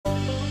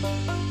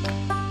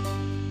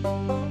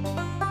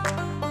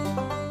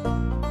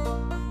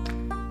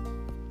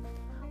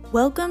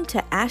Welcome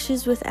to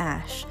Ashes with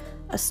Ash,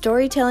 a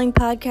storytelling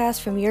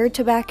podcast from your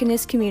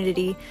tobacconist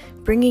community,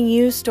 bringing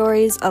you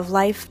stories of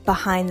life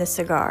behind the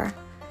cigar.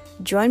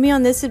 Join me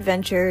on this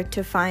adventure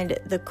to find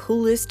the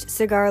coolest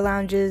cigar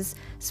lounges,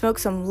 smoke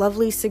some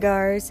lovely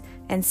cigars,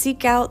 and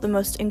seek out the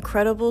most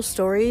incredible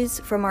stories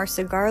from our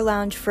cigar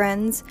lounge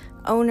friends,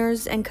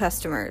 owners, and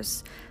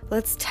customers.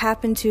 Let's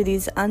tap into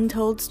these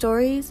untold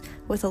stories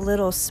with a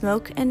little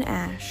smoke and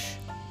ash.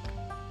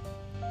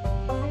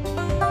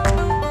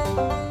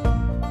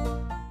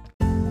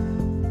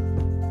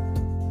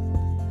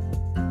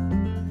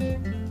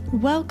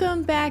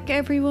 Welcome back,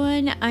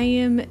 everyone. I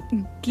am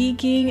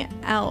geeking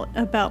out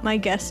about my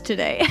guest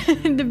today.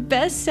 The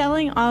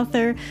best-selling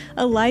author,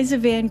 Eliza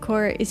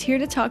Vancourt, is here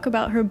to talk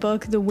about her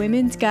book, The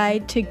Women's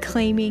Guide to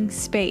Claiming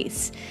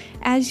Space.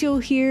 As you'll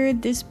hear,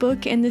 this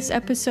book and this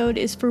episode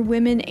is for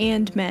women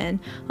and men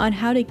on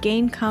how to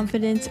gain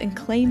confidence and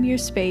claim your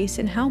space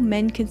and how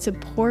men can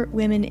support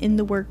women in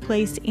the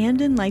workplace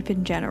and in life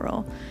in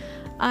general.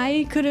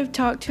 I could have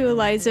talked to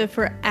Eliza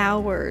for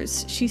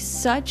hours. She's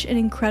such an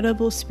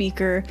incredible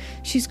speaker.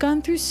 She's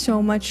gone through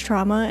so much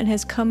trauma and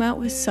has come out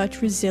with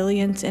such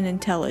resilience and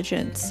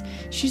intelligence.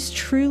 She's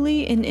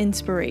truly an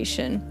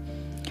inspiration.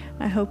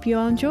 I hope you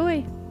all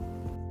enjoy.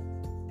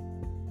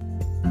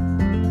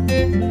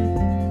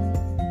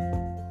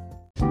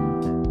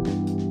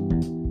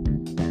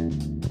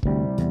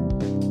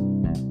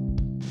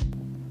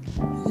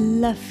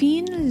 La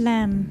Fine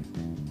Lame.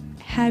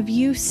 Have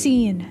you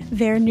seen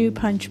their new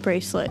punch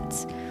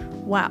bracelets?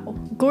 Wow.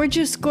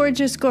 Gorgeous,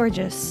 gorgeous,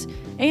 gorgeous.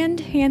 And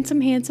handsome,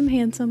 handsome,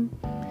 handsome.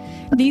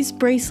 These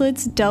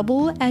bracelets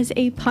double as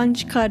a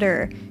punch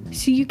cutter,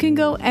 so you can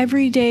go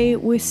every day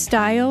with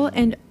style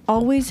and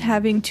always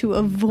having to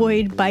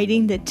avoid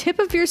biting the tip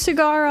of your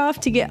cigar off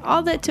to get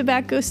all that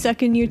tobacco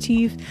stuck in your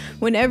teeth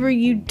whenever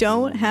you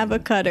don't have a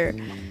cutter,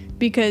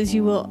 because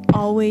you will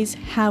always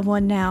have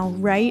one now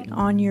right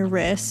on your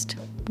wrist.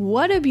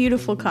 What a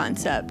beautiful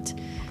concept.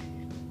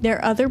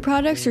 Their other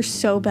products are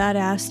so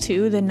badass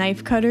too. The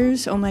knife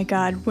cutters, oh my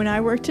god. When I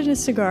worked in a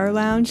cigar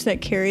lounge that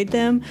carried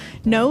them,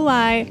 no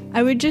lie,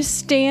 I would just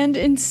stand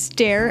and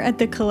stare at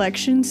the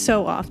collection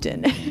so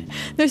often.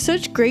 They're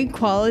such great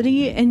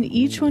quality and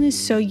each one is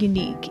so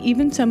unique.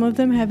 Even some of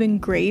them have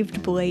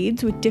engraved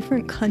blades with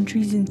different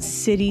countries and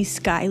city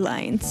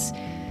skylines.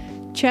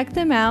 Check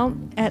them out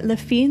at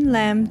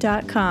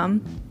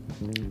lafinelame.com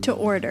to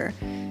order.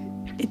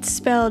 It's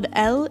spelled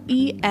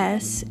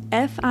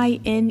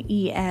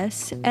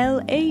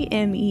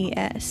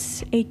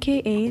LESFINESLAMES,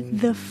 aka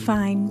The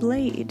Fine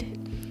Blade.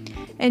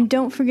 And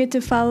don't forget to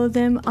follow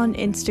them on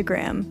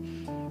Instagram.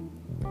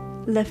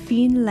 La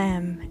Fine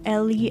Lame,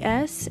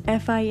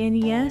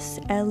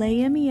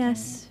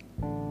 LESFINESLAMES.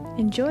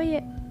 Enjoy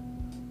it.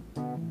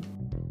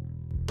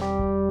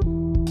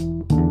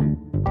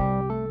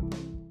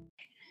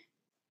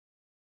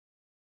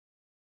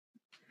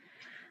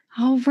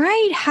 All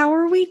right, how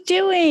are we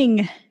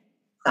doing?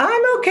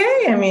 I'm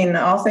okay. I mean,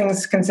 all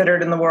things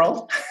considered in the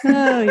world.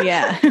 Oh,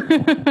 yeah.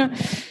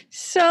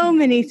 So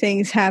many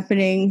things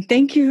happening.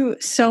 Thank you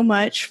so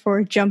much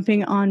for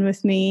jumping on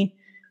with me.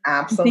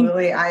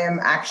 Absolutely. I am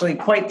actually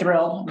quite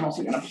thrilled. I'm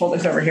also going to pull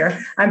this over here.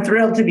 I'm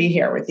thrilled to be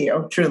here with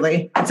you,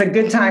 truly. It's a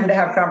good time to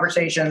have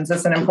conversations.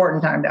 It's an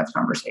important time to have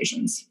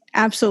conversations.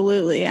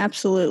 Absolutely,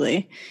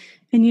 absolutely.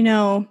 And, you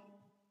know,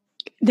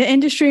 the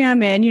industry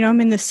I'm in, I'm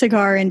in the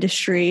cigar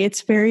industry.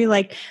 It's very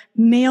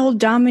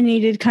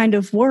male-dominated kind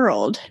of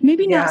world.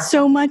 Maybe not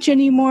so much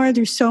anymore.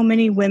 There's so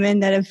many women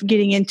that are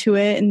getting into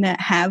it and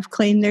that have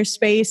claimed their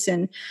space,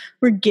 and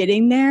we're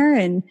getting there.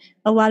 And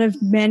a lot of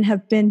men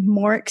have been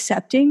more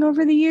accepting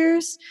over the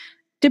years,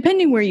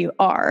 depending where you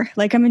are.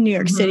 Like I'm in New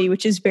York City,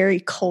 which is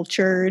very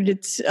cultured.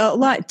 It's a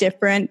lot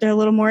different. They're a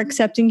little more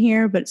accepting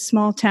here, but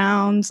small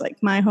towns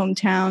like my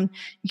hometown,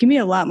 it can be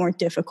a lot more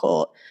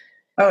difficult.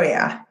 Oh,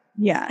 yeah.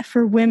 Yeah,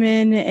 for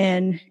women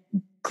and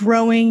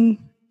growing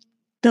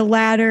the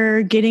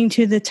ladder, getting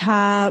to the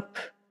top,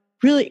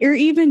 really, or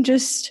even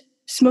just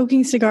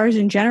smoking cigars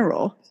in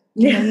general.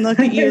 And look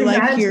at you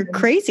like you're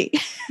crazy.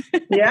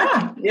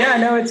 Yeah,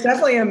 no, it's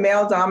definitely a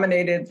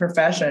male-dominated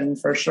profession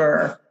for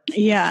sure.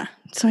 Yeah,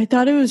 so I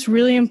thought it was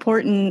really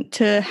important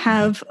to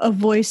have a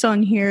voice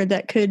on here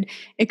that could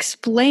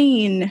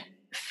explain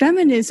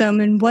feminism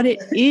and what it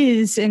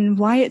is and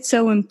why it's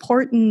so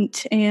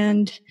important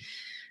and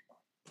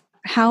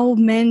how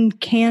men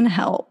can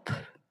help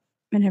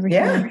and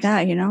everything like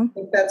that,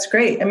 That's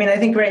great. I mean, I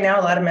think right now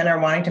a lot of men are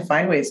wanting to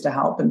find ways to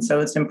help. And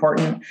so it's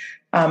important.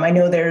 I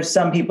know there's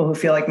some people who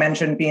feel like men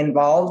shouldn't be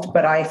involved,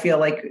 but I feel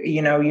like,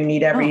 you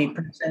need every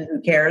person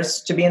who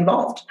cares to be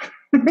involved.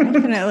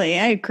 Definitely.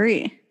 I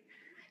agree.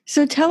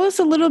 So tell us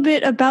a little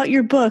bit about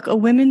your book, A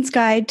Women's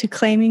Guide to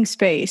Claiming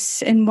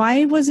Space, and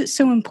why was it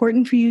so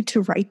important for you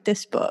to write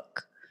this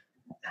book?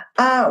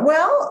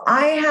 Well,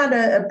 I had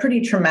a pretty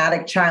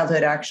traumatic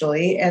childhood,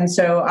 actually. And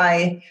so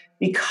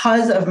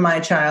because of my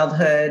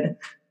childhood,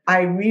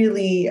 I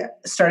really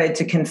started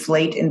to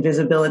conflate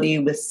invisibility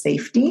with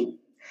safety.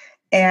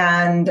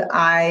 And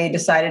I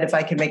decided if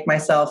I could make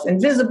myself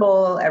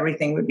invisible,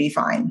 everything would be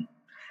fine.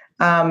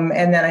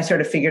 And then I sort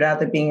of figured out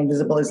that being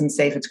invisible isn't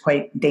safe. It's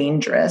quite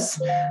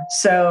dangerous.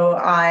 So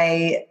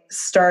I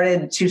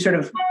started to sort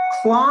of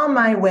claw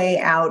my way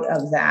out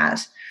of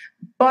that.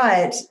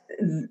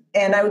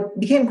 And I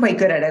became quite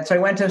good at it. So I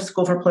went to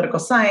school for political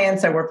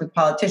science. I worked with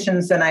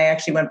politicians. Then I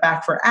actually went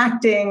back for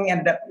acting,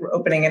 ended up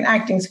opening an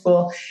acting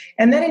school.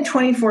 And then in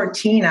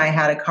 2014, I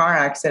had a car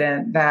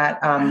accident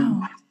that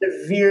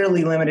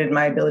severely limited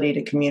my ability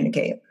to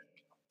communicate.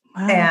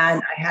 Wow.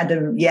 And I had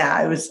to,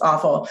 it was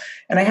awful.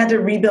 And I had to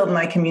rebuild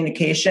my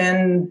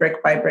communication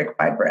brick by brick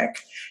by brick.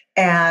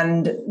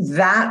 And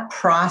that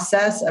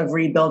process of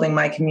rebuilding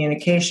my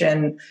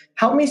communication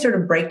helped me sort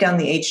of break down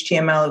the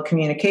HTML of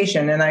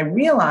communication. And I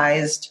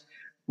realized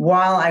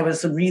while I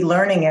was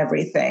relearning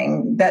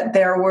everything that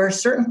there were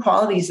certain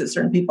qualities that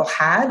certain people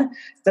had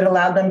that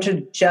allowed them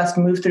to just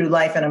move through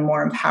life in a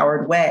more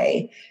empowered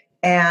way.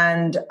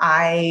 And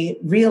I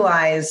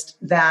realized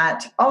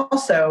that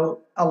also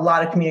a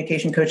lot of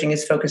communication coaching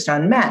is focused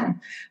on men.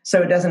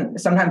 So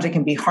sometimes it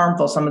can be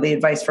harmful. Some of the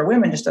advice for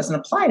women just doesn't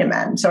apply to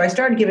men. So I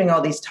started giving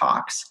all these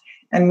talks,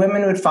 and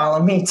women would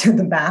follow me to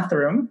the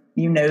bathroom.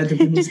 You know, the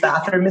women's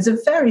bathroom is a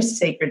very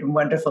sacred and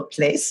wonderful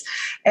place.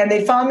 And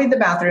they'd follow me to the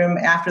bathroom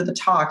after the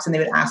talks, and they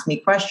would ask me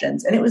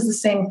questions. And it was the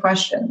same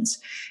questions.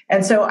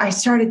 And so I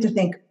started to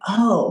think,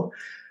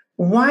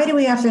 why do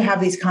we have to have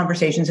these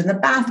conversations in the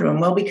bathroom?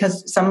 Well,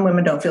 because some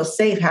women don't feel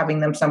safe having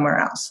them somewhere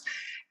else.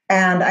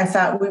 And I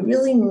thought we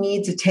really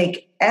need to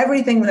take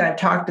everything that I've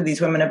talked to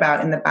these women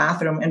about in the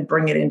bathroom and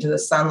bring it into the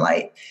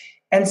sunlight.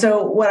 And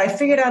so what I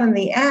figured out in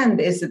the end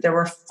is that there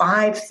were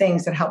 5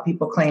 things that help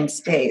people claim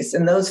space.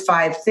 And those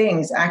 5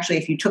 things, actually,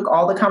 if you took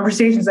all the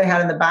conversations I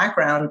had in the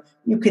background,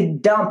 you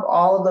could dump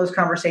all of those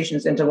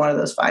conversations into one of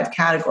those 5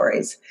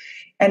 categories.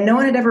 And no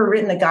one had ever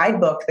written a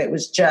guidebook that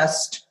was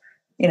just,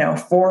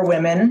 for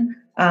women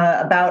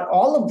about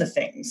all of the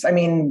things. I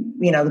mean,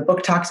 the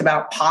book talks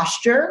about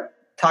posture,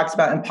 talks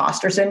about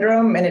imposter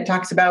syndrome, and it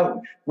talks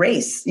about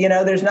race.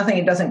 There's nothing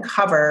it doesn't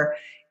cover.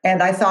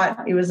 And I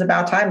thought it was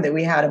about time that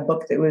we had a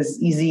book that was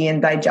easy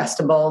and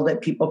digestible, that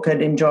people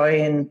could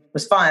enjoy and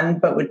was fun,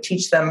 but would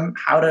teach them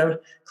how to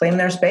claim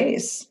their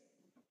space.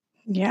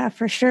 Yeah,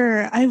 for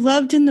sure. I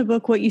loved in the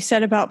book what you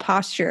said about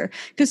posture,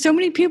 because so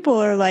many people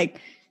are like,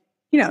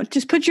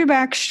 just put your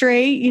back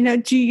straight, you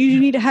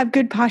need to have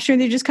good posture.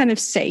 And they just kind of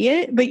say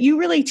it, but you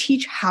really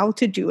teach how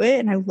to do it.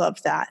 And I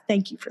love that.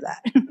 Thank you for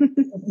that.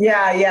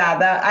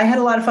 Yeah. I had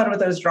a lot of fun with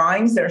those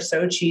drawings. They're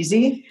so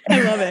cheesy.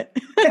 I love it.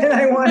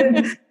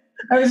 And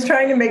I was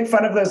trying to make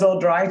fun of those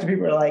old drawings.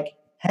 People were like,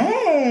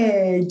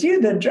 hey, do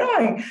the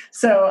drawing.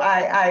 So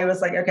I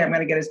was like, okay, I'm going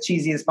to get as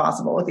cheesy as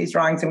possible with these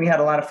drawings. And we had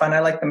a lot of fun. I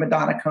like the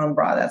Madonna cone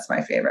bra. That's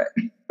my favorite.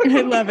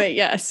 I love it.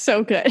 Yes.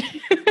 So good.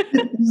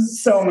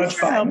 So much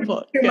fun.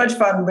 Helpful. Too much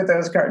fun with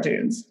those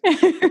cartoons.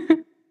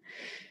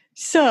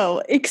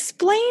 So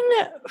explain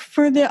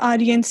for the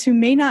audience who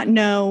may not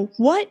know,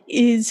 what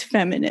is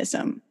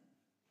feminism?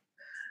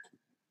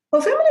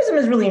 Well, feminism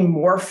has really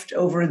morphed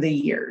over the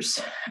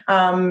years.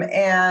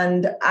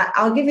 And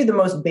I'll give you the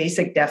most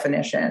basic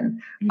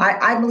definition. Mm-hmm.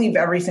 I believe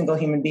every single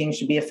human being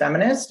should be a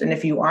feminist. And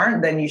if you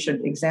aren't, then you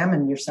should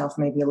examine yourself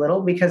maybe a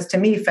little, because to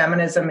me,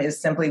 feminism is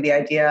simply the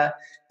idea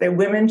that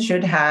women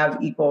should have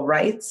equal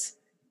rights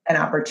and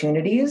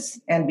opportunities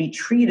and be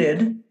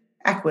treated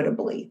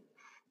equitably.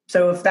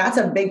 So if that's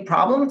a big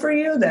problem for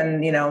you,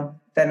 then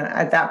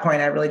at that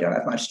point, I really don't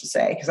have much to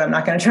say, because I'm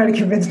not going to try to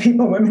convince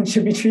people women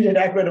should be treated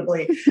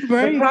equitably.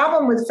 Right. The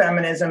problem with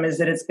feminism is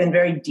that it's been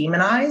very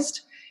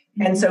demonized.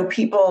 Mm-hmm. And so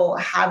people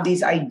have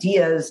these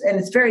ideas, and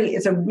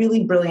it's a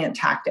really brilliant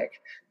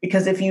tactic,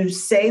 because if you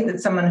say that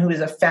someone who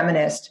is a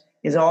feminist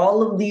is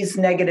all of these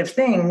negative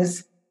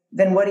things,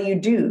 then what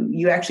do?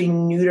 You actually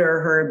neuter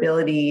her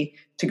ability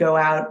to go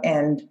out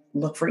and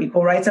look for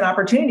equal rights and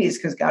opportunities,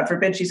 because God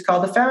forbid she's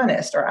called a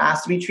feminist, or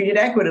asked to be treated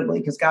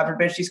equitably because God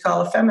forbid she's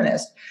called a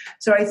feminist.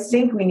 So I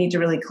think we need to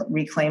really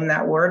reclaim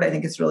that word. I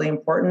think it's really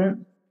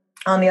important.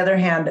 On the other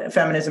hand,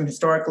 feminism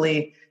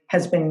historically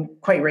has been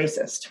quite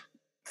racist,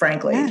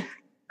 frankly.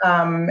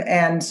 Yeah.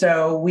 And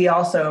so we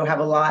also have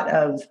a lot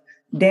of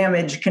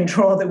damage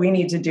control that we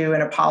need to do,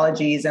 and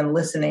apologies and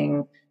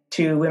listening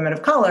to women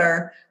of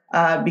color.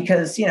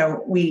 Because, you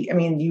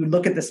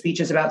look at the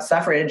speeches about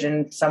suffrage,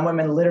 and some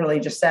women literally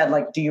just said,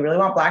 like, do you really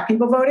want Black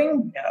people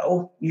voting?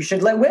 No, you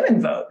should let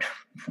women vote,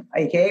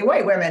 aka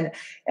white women.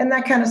 And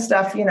that kind of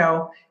stuff,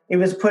 it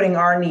was putting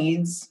our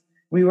needs.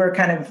 We were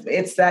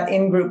it's that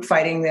in-group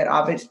fighting that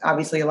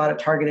obviously a lot of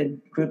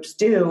targeted groups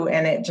do,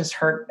 and it just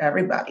hurt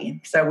everybody.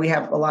 So we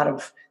have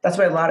that's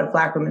why a lot of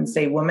Black women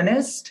say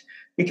womanist,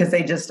 because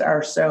they just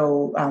are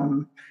so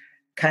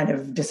kind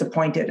of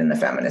disappointed in the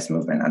feminist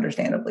movement,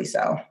 understandably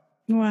so.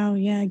 Wow.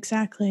 Yeah,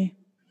 exactly.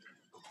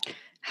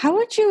 How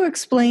would you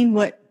explain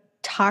what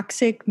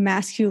toxic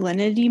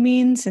masculinity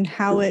means, and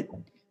how it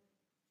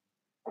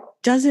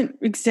doesn't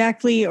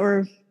exactly,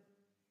 or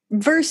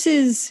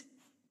versus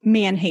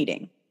man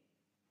hating?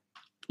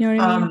 You know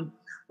what I mean?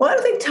 Well, I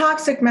don't think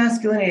toxic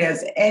masculinity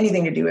has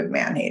anything to do with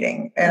man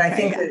hating. And okay, I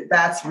think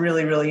that's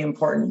really, really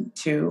important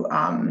to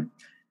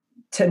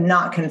to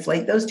not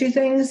conflate those two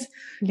things.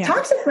 Yeah.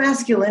 Toxic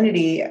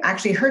masculinity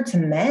actually hurts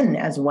men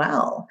as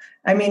well.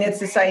 I mean, it's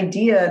this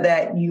idea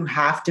that you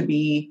have to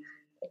be,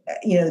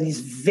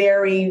 these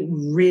very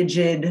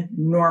rigid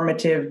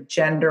normative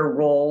gender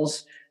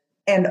roles.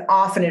 And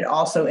often it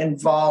also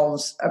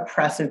involves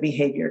oppressive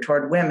behavior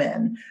toward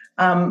women.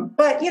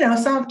 But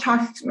some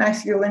toxic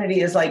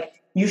masculinity is like,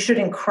 you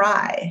shouldn't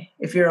cry.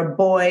 If you're a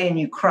boy and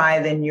you cry,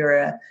 then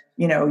you're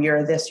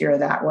you're this, you're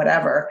that,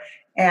 whatever.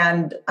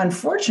 And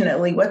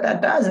unfortunately, what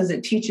that does is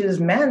it teaches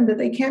men that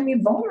they can't be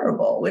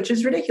vulnerable, which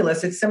is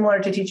ridiculous. It's similar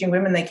to teaching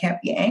women they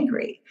can't be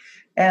angry.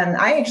 And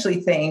I actually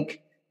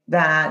think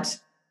that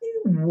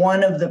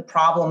one of the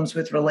problems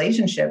with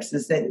relationships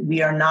is that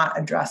we are not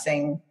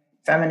addressing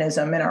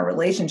feminism in our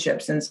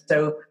relationships.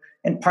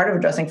 And part of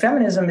addressing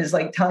feminism is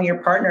like telling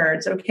your partner,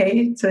 it's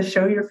okay to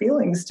show your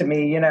feelings to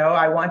me.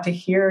 I want to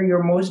hear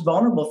your most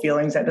vulnerable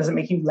feelings. That doesn't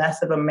make you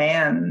less of a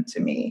man to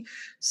me.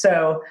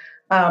 So,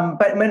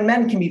 but when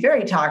men can be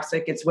very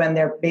toxic, it's when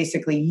they're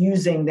basically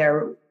using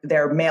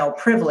their male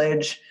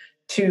privilege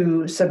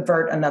to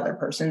subvert another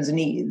person's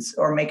needs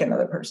or make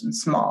another person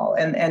small.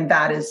 And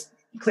that is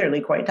clearly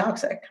quite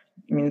toxic.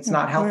 I mean, it's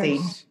not healthy.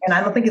 And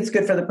I don't think it's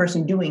good for the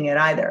person doing it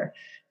either.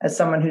 As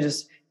someone who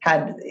just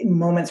had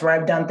moments where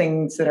I've done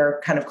things that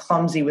are kind of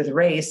clumsy with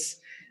race,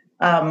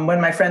 when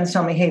my friends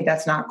tell me, hey,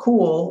 that's not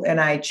cool, and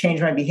I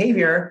change my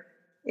behavior,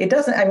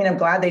 I'm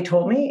glad they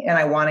told me and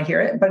I want to hear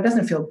it, but it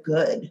doesn't feel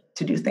good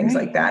to do things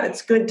like that.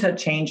 It's good to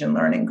change and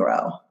learn and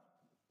grow.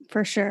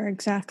 For sure.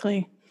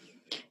 Exactly.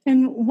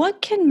 And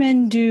what can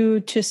men do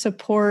to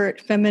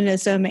support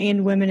feminism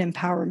and women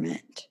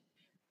empowerment?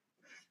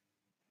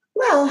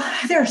 Well,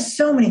 there are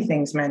so many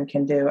things men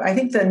can do. I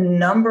think the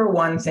number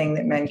one thing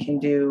that men can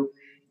do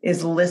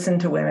is listen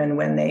to women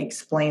when they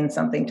explain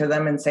something to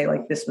them and say,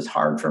 like, this was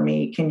hard for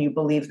me. Can you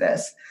believe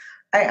this?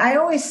 I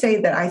always say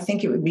that I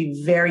think it would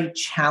be very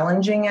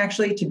challenging,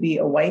 actually, to be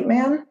a white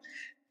man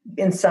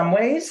in some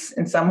ways,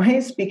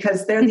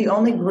 because they're the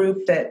only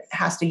group that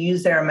has to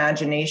use their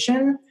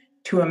imagination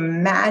to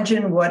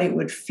imagine what it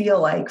would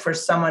feel like for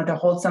someone to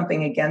hold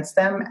something against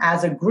them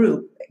as a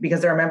group,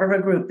 because they're a member of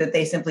a group that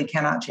they simply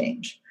cannot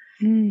change.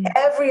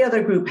 Every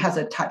other group has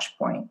a touch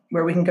point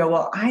where we can go,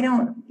 well, I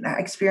don't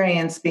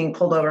experience being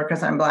pulled over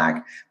because I'm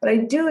Black, but I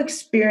do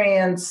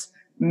experience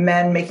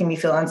men making me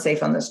feel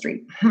unsafe on the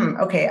street.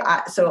 Okay,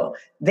 so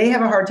they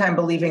have a hard time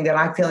believing that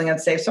I'm feeling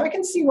unsafe, so I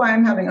can see why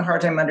I'm having a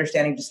hard time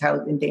understanding just how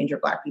in danger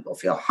Black people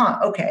feel.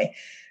 Okay.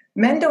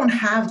 Men don't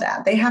have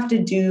that. They have to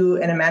do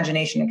an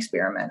imagination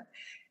experiment.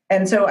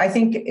 And so I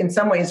think in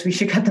some ways we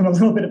should cut them a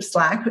little bit of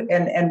slack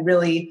and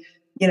really,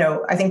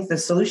 I think the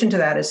solution to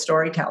that is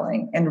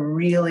storytelling and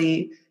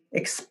really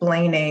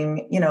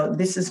explaining,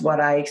 this is what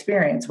I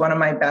experienced. One of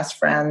my best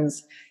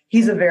friends,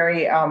 he's a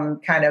very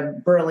kind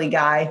of burly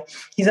guy.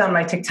 He's on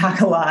my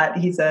TikTok a lot.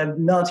 He's a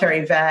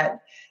military vet.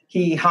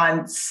 He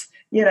hunts,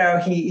 he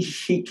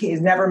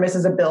never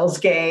misses a Bills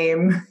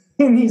game.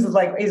 He's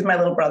my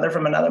little brother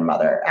from another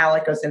mother,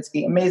 Alec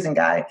Osinski, amazing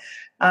guy.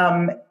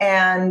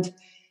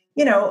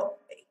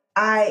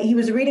 He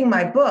was reading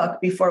my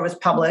book before it was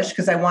published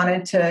because I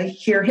wanted to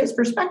hear his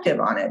perspective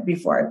on it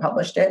before I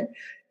published it.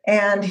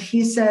 And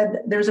he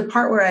said, there's a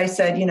part where I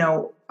said,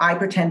 I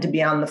pretend to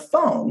be on the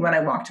phone when I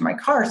walk to my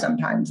car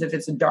sometimes if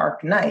it's a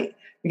dark night,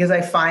 because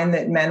I find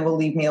that men will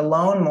leave me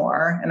alone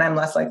more and I'm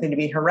less likely to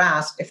be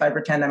harassed if I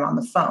pretend I'm on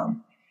the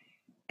phone.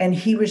 And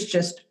he was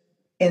just,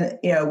 when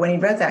he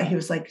read that, he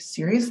was like,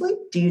 seriously,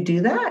 do you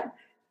do that?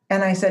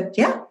 And I said,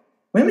 yeah,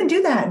 women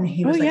do that. And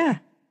he was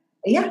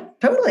yeah,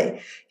 totally.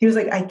 He was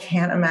like, I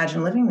can't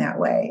imagine living that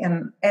way.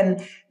 And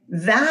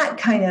that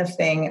kind of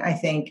thing, I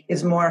think,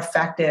 is more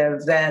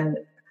effective than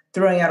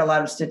throwing out a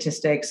lot of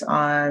statistics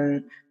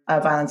on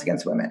violence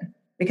against women.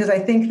 Because I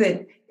think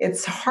that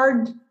it's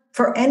hard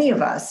for any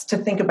of us to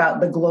think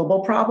about the global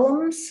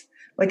problems.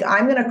 Like,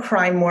 I'm going to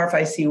cry more if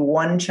I see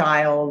one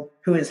child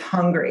who is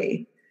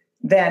hungry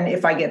than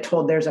if I get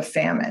told there's a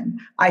famine.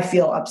 I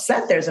feel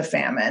upset there's a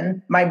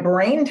famine. My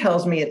brain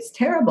tells me it's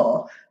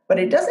terrible. But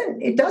it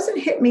doesn't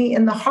hit me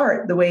in the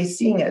heart the way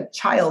seeing a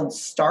child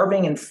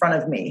starving in front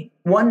of me,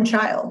 one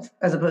child,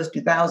 as opposed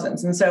to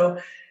thousands. And so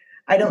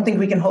I don't think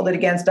we can hold it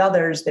against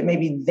others that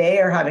maybe they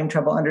are having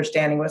trouble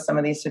understanding what some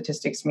of these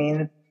statistics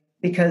mean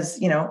because,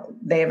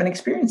 they haven't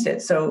experienced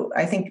it. So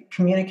I think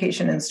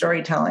communication and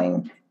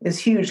storytelling is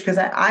huge because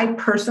I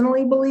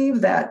personally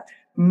believe that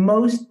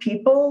most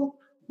people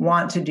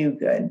want to do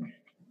good.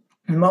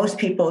 Most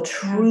people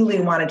truly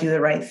want to do the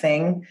right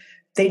thing.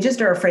 They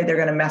just are afraid they're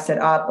going to mess it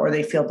up or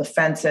they feel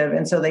defensive.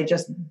 And so they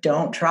just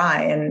don't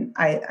try. And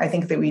I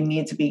think that we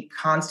need to be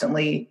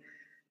constantly,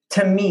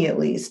 to me at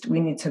least, we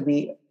need to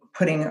be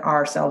putting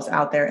ourselves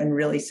out there and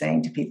really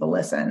saying to people,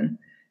 listen,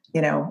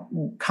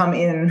 come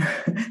in.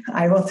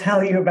 I will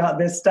tell you about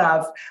this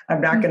stuff. I'm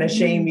not going to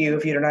shame you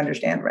if you don't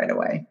understand right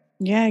away.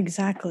 Yeah,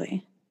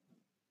 exactly.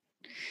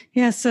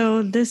 Yeah.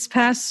 So this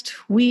past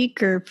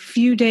week or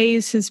few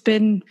days has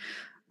been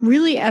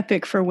really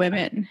epic for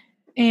women.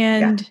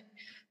 And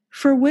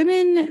for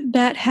women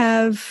that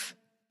have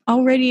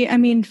already, I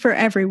mean, for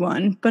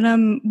everyone, but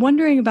I'm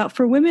wondering about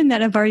for women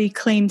that have already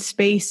claimed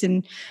space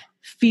and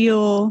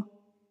feel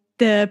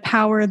the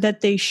power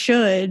that they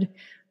should,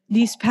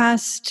 these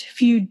past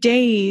few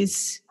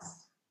days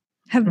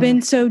have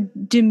been so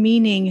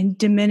demeaning and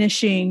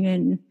diminishing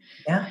and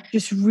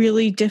just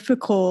really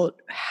difficult.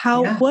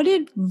 What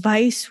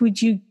advice would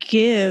you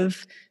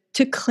give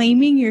to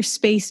claiming your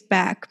space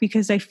back?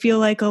 Because I feel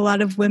like a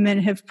lot of women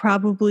have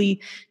probably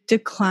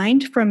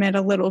declined from it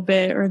a little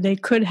bit, or they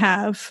could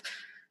have.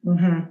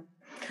 And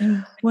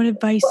what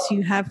advice do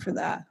you have for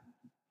that?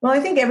 Well, I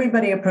think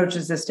everybody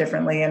approaches this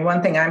differently. And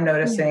one thing I'm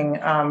noticing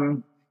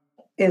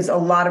is a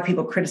lot of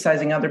people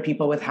criticizing other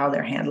people with how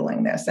they're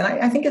handling this. And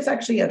I think it's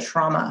actually a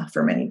trauma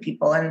for many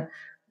people. And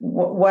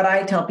what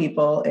I tell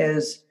people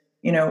is,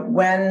 you know,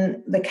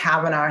 when the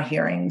Kavanaugh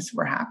hearings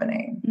were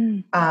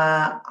happening,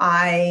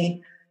 I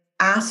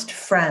asked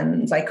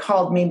friends, I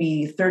called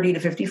maybe 30 to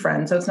 50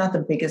 friends. So it's not the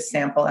biggest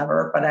sample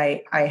ever, but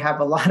I have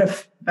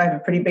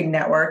a pretty big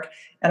network,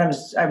 and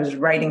I was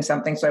writing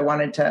something. So I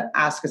wanted to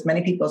ask as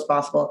many people as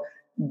possible,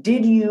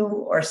 did you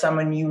or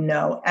someone you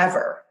know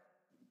ever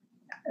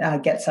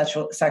get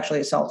sexually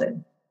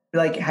assaulted?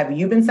 Like, have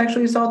you been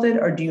sexually assaulted,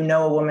 or do you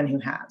know a woman who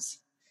has?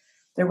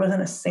 There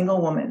wasn't a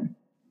single woman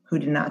who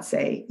did not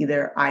say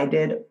either I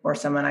did or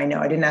someone I know.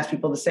 I didn't ask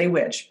people to say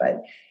which,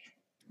 but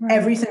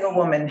every single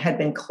woman had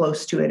been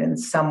close to it in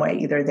some way.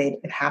 Either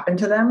it happened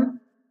to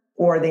them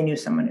or they knew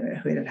someone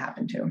who it had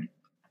happened to.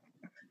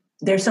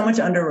 There's so much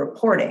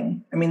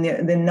underreporting. I mean,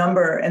 the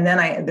number, and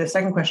then the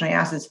second question I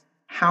asked is,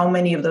 how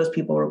many of those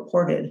people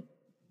reported?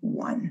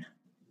 One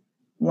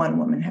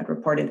woman had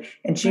reported,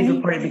 and she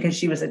reported because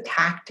she was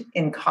attacked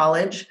in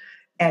college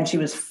and she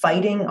was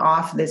fighting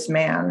off this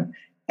man,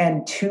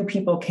 and two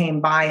people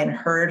came by and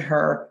heard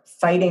her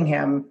fighting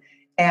him,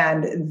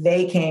 and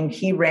they came,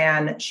 he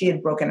ran, she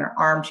had broken her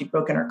arm, she'd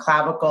broken her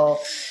clavicle,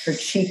 her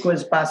cheek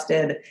was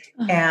busted,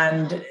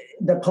 and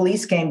the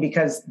police came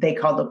because they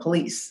called the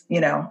police, you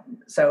know,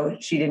 so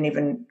she didn't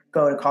even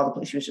go to call the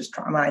police. She was just,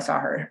 when I saw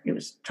her, it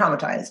was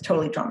traumatized,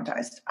 totally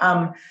traumatized.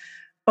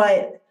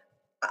 But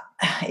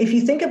if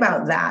you think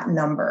about that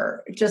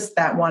number, just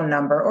that one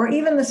number, or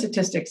even the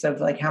statistics of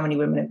like how many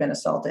women have been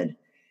assaulted,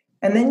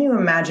 and then you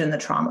imagine the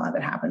trauma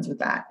that happens with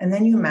that. And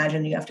then you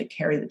imagine you have to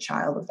carry the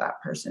child of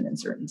that person in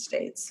certain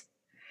states,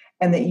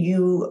 and that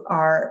you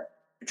are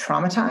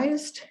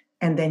traumatized,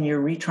 and then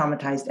you're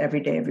re-traumatized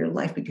every day of your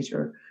life because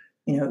you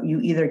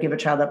either give a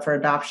child up for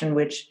adoption,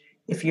 which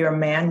if you're a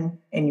man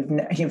and you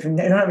don't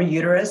have a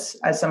uterus,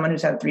 as someone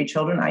who's had 3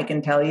 children, I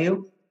can tell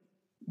you,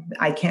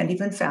 I can't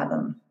even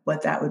fathom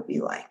what that would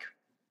be like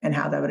and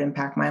how that would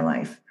impact my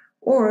life.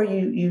 Or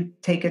you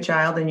take a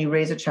child and you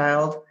raise a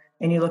child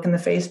and you look in the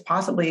face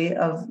possibly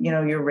of,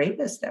 your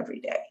rapist every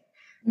day.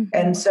 Mm-hmm.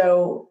 And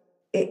so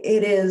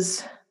it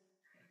is,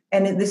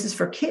 and this is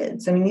for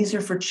kids. I mean, these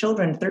are for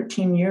children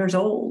 13 years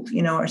old,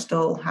 are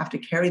still have to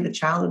carry the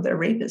child of their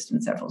rapist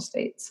in several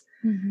states.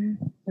 Mm-hmm.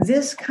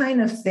 This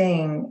kind of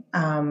thing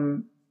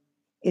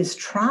is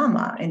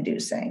trauma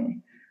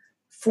inducing.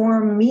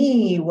 For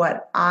me,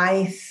 what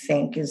I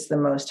think is the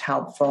most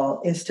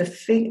helpful is to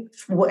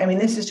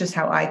this is just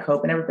how I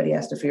cope, and everybody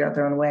has to figure out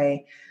their own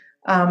way.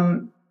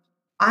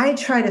 I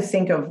try to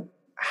think of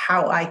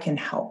how I can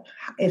help.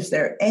 Is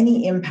there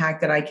any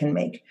impact that I can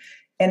make?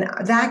 And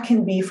that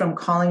can be from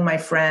calling my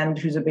friend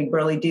who's a big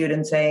burly dude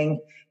and saying,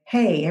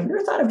 hey, have you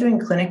ever thought of doing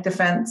clinic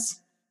defense?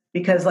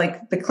 Because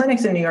the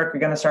clinics in New York are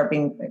going to start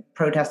being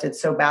protested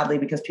so badly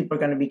because people are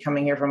going to be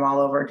coming here from all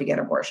over to get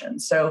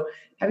abortions. So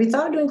have you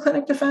thought of doing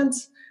clinic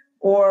defense?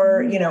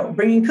 Or,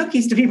 bringing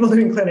cookies to people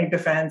doing clinic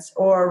defense,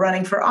 or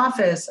running for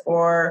office,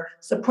 or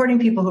supporting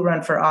people who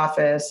run for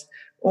office,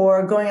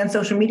 or going on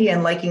social media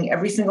and liking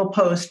every single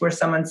post where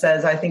someone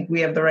says, I think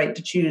we have the right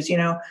to choose.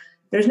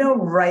 There's no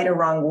right or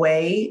wrong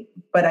way,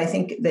 but I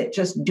think that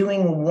just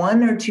doing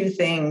 1 or 2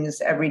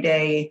 things every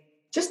day,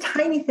 just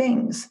tiny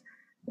things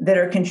that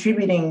are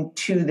contributing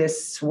to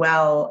this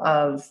swell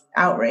of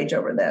outrage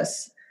over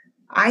this,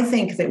 I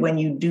think that when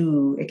you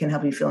do, it can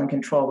help you feel in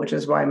control, which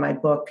is why my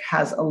book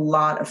has a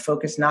lot of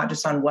focus, not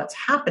just on what's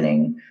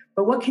happening,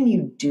 but what can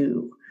you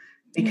do?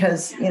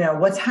 Because,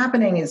 what's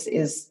happening is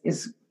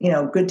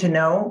good to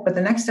know, but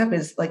the next step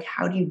is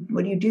what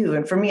do you do?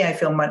 And for me, I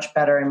feel much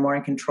better and more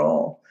in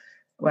control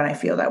when I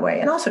feel that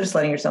way. And also just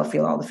letting yourself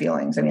feel all the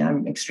feelings. I mean,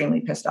 I'm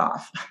extremely pissed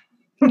off.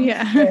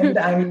 Yeah. And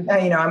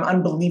I'm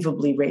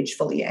unbelievably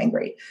ragefully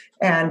angry.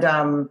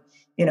 And,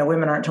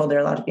 women aren't told they're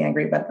allowed to be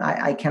angry, but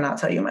I cannot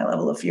tell you my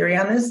level of fury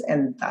on this,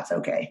 and that's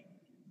okay.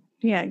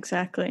 Yeah,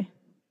 exactly.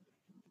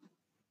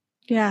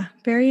 Yeah.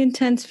 Very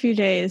intense few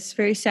days,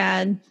 very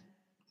sad,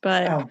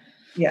 but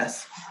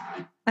yes,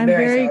 I'm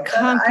very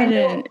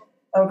confident.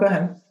 Go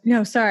ahead.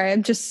 No, sorry. I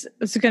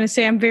was going to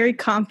say, I'm very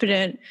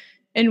confident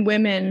in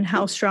women,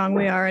 how strong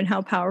we are and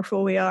how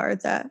powerful we are,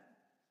 that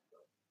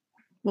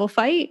we'll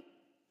fight.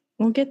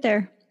 We'll get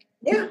there.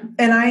 Yeah.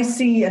 And I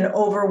see an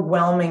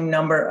overwhelming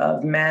number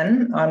of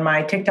men on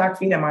my TikTok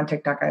feed. I'm on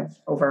TikTok. I have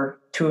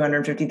over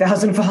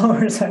 250,000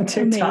 followers on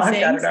TikTok.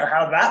 Amazing. I don't know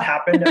how that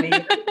happened to me.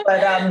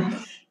 But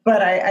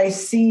But I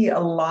see a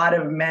lot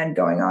of men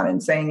going on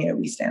and saying,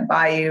 we stand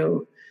by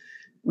you,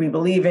 we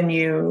believe in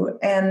you.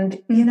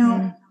 And,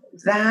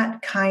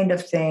 that kind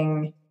of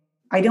thing,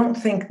 I don't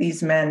think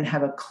these men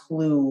have a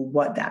clue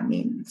what that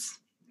means.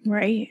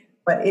 Right.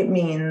 But it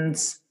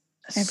means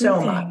everything.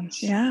 So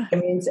much. Yeah. It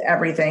means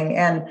everything.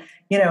 And,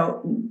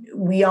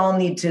 we all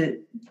need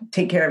to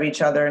take care of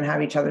each other and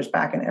have each other's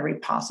back in every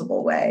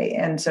possible way.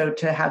 And so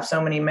to have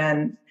so many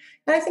men,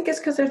 and I think it's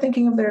because they're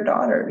thinking of their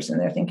daughters and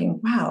they're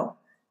thinking, wow,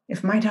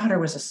 if my daughter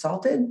was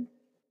assaulted,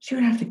 she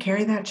would have to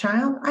carry that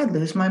child. I'd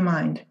lose my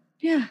mind.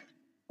 Yeah.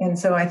 And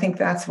so I think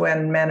that's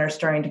when men are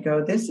starting to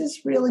go, this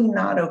is really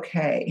not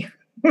okay.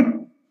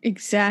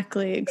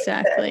 Exactly.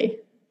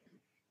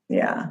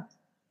 Yeah.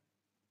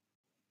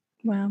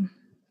 Wow.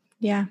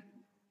 Yeah.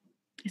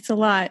 It's a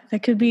lot.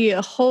 That could be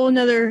a whole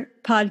nother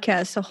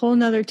podcast, a whole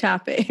nother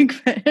topic.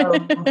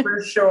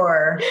 For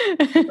sure.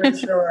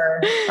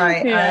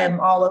 I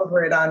am all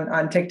over it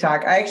on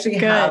TikTok. I actually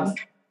have,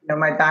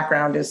 my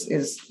background is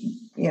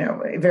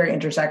very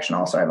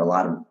intersectional. So I have a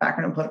lot of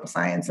background in political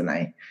science and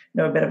I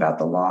know a bit about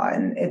the law,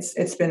 and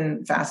it's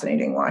been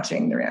fascinating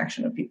watching the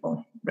reaction of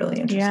people. Really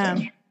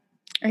interesting.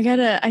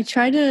 Yeah. I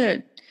try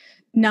to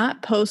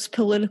not post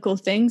political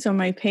things on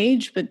my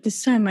page, but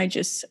this time I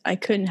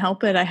couldn't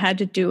help it. I had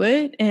to do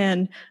it.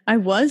 And I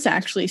was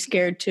actually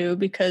scared too,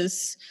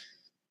 because,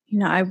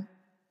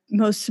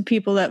 most of the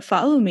people that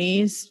follow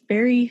me is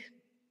very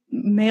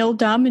male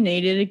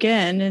dominated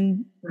again.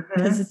 And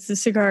because it's the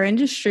cigar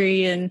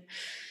industry, and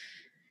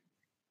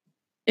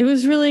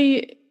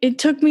it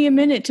took me a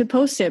minute to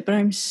post it, but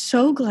I'm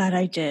so glad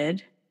I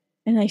did.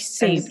 And I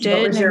saved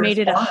it and I made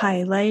it a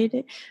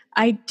highlight.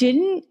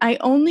 I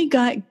only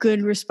got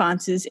good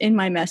responses in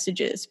my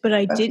messages, but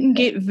I didn't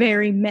get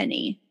very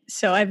many.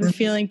 So I have a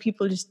feeling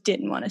people just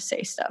didn't want to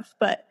say stuff,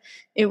 but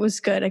it was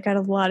good. I got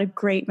a lot of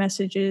great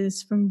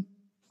messages from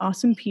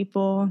awesome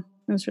people.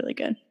 It was really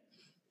good.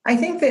 I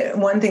think that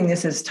one thing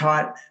this has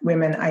taught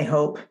women, I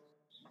hope,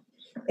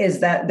 is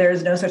that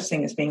there's no such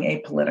thing as being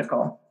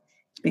apolitical.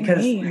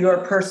 Because your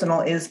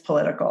personal is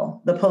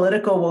political. The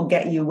political will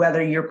get you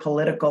whether you're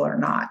political or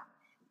not.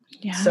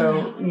 Yeah.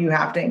 So you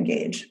have to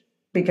engage,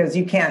 because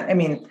you can't,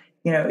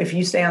 if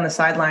you stay on the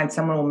sidelines,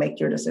 someone will make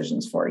your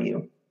decisions for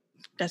you.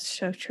 That's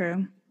so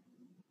true.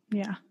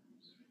 Yeah.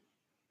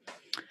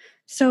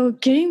 So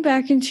getting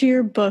back into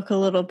your book a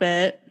little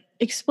bit,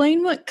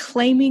 explain what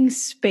claiming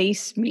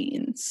space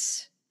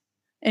means.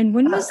 And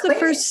when was the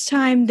first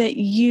time that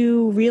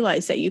you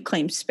realized that you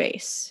claimed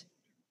space?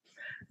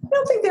 I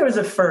don't think there was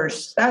a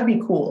first. That would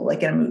be cool,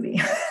 like in a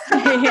movie.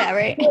 Yeah,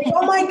 right. Like,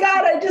 oh my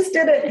God, I just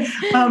did it.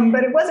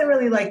 But it wasn't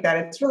really like that.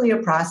 It's really a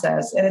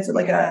process, and it's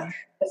like a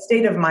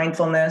state of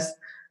mindfulness.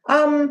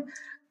 To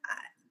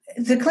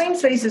claim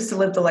space is to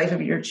live the life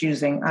of your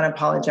choosing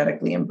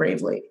unapologetically and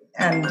bravely.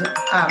 And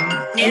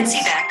Nancy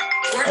Beck,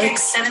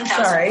 Vortex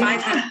 7,500. Sorry.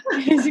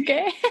 It's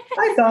okay.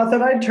 I thought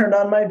that I'd turned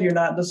on my do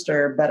not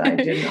disturb, but I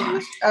did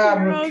not.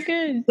 You're all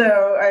good.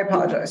 So I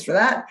apologize for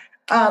that.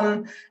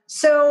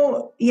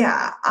 So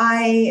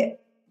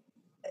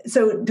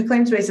to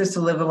claim space is to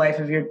live the life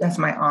of that's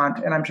my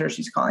aunt, and I'm sure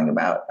she's calling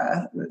about,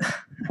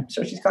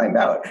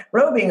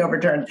 Roe being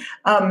overturned.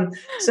 To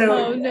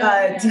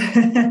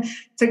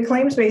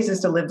claim space is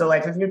to live the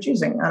life of your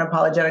choosing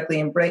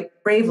unapologetically and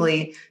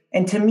bravely.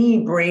 And to me,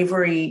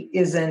 bravery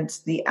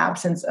isn't the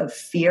absence of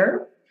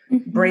fear.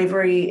 Mm-hmm.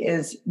 Bravery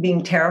is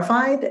being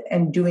terrified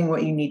and doing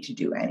what you need to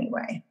do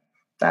anyway.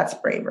 That's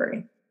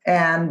bravery.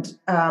 And,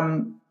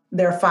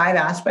 there are 5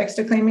 aspects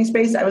to claiming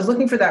space. I was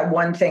looking for that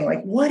one thing,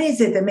 like, what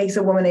is it that makes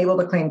a woman able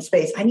to claim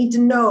space? I need to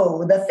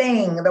know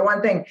the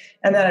one thing.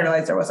 And then I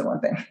realized there wasn't one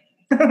thing.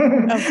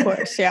 Of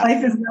course, yeah.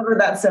 Life is never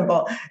that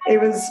simple. It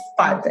was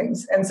 5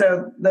 things. And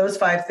so those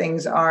 5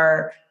 things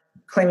are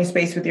claiming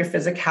space with your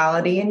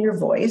physicality and your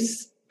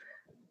voice,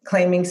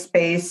 claiming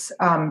space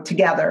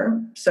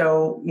together.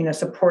 So,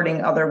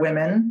 supporting other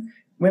women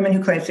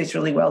who claim space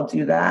really well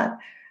do that.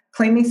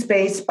 Claiming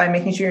space by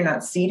making sure you're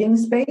not ceding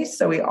space.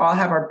 So we all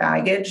have our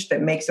baggage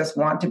that makes us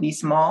want to be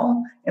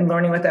small, and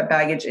learning what that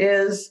baggage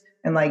is,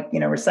 and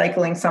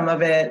recycling some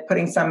of it,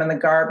 putting some in the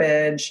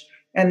garbage.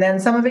 And then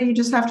some of it you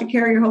just have to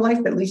carry your whole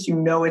life, but at least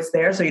it's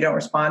there so you don't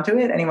respond to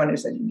it. Anyone who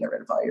said you can get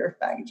rid of all your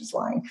baggage is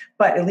lying.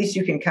 But at least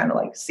you can kind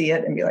of see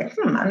it and be like,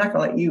 I'm not going to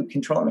let you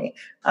control me.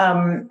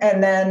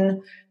 And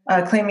then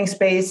claiming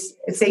space,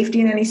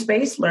 safety in any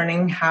space,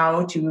 learning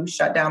how to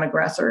shut down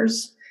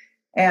aggressors.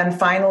 And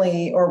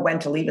finally, or when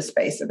to leave a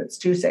space if it's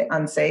too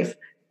unsafe.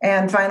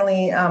 And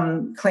finally,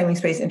 claiming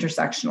space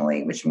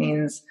intersectionally, which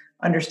means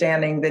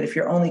understanding that if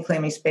you're only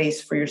claiming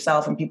space for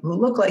yourself and people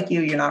who look like you,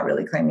 you're not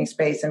really claiming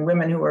space. And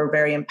women who are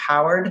very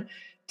empowered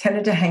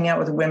tended to hang out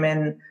with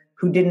women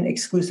who didn't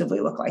exclusively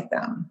look like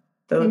them.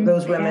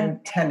 Those women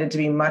tended to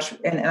be much,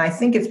 and I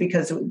think it's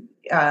because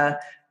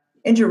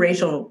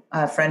interracial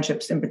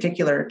friendships in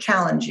particular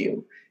challenge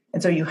you.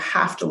 And so you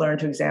have to learn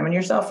to examine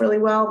yourself really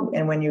well.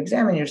 And when you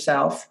examine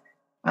yourself,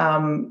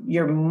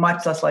 you're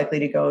much less likely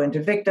to go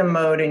into victim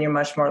mode, and you're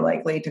much more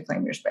likely to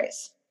claim your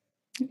space.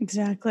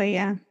 Exactly.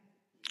 Yeah.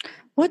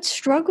 What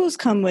struggles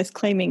come with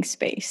claiming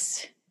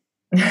space?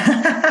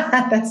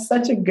 That's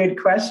such a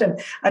good question.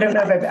 I don't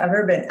know if I've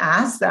ever been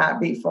asked that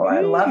before.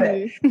 I love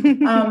it.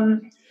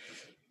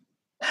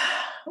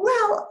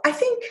 Well, I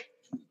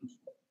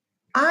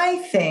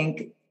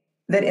think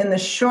that in the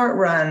short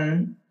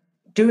run,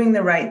 doing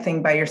the right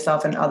thing by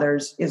yourself and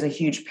others is a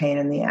huge pain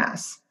in the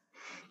ass.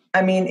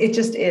 I mean, it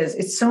just is.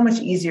 It's so much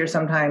easier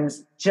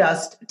sometimes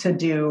just to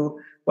do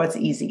what's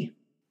easy,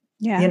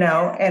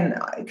 and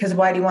because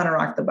why do you want to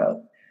rock the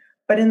boat?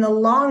 But in the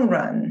long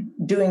run,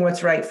 doing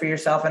what's right for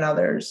yourself and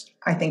others,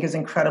 I think is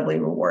incredibly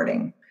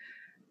rewarding.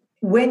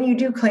 When you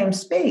do claim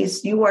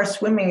space, you are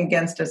swimming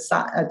against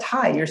a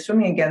tide. You're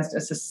swimming against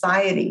a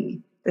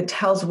society that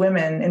tells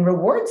women and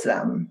rewards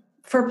them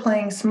for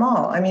playing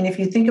small. I mean, if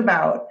you think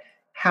about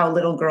how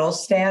little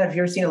girls stand, have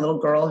you ever seen a little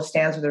girl who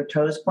stands with her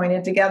toes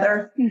pointed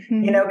together,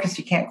 because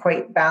she can't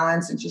quite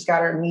balance and she's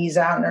got her knees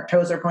out and her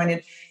toes are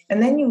pointed.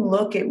 And then you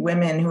look at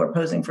women who are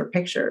posing for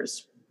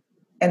pictures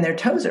and their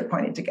toes are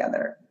pointed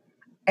together.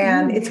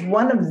 And it's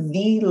one of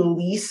the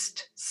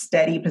least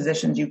steady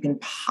positions you can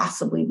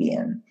possibly be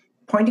in.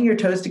 Pointing your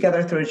toes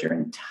together throws your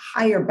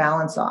entire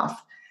balance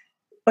off.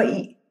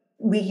 But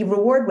we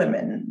reward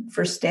women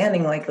for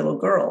standing like little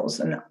girls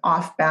and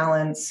off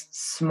balance,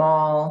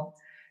 small,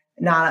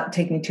 not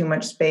taking too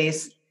much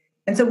space.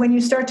 And so when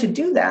you start to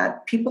do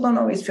that, people don't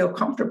always feel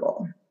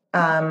comfortable.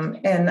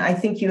 And I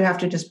think you have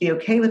to just be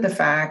okay with the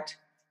fact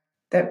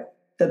that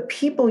the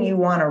people you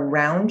want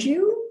around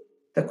you,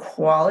 the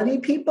quality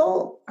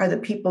people, are the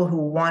people who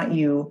want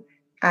you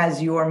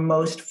as your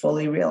most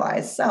fully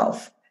realized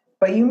self.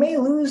 But you may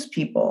lose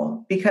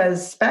people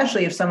because,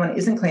 especially if someone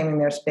isn't claiming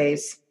their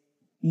space,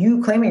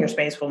 you claiming your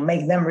space will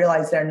make them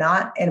realize they're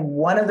not. And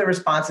one of the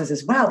responses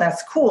is, wow,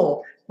 that's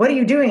cool. What are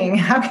you doing?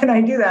 How can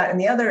I do that? And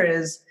the other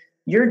is,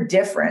 you're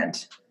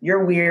different.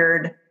 You're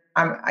weird.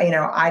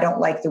 I don't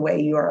like the way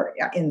you are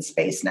in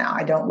space now.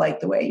 I don't like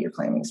the way you're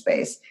claiming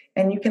space.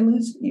 And you can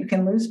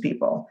lose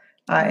people.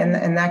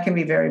 And that can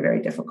be very,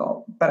 very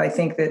difficult. But I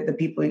think that the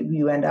people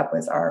you end up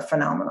with are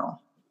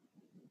phenomenal.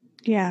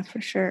 Yeah, for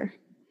sure.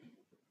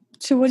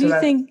 So what do you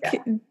think,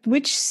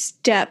 which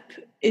step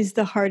is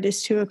the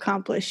hardest to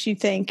accomplish, you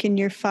think, in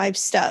your 5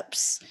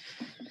 steps,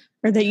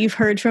 or that you've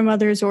heard from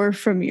others or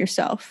from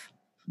yourself?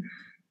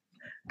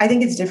 I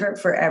think it's different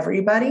for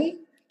everybody.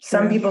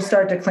 Some people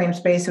start to claim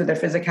space with their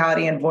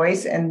physicality and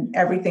voice, and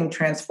everything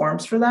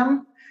transforms for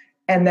them.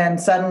 And then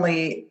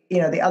suddenly,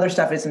 the other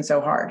stuff isn't so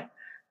hard.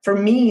 For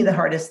me, the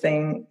hardest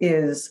thing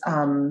is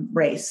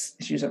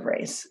issues of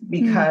race,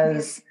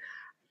 because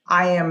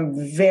I am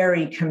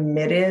very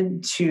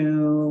committed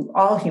to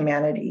all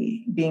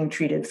humanity being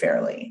treated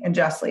fairly and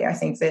justly. I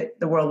think that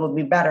the world will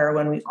be better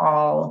when we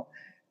all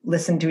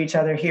listen to each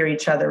other, hear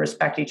each other,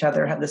 respect each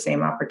other, have the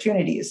same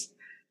opportunities.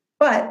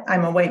 But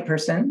I'm a white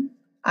person.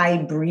 I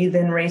breathe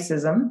in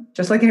racism,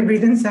 just like I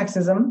breathe in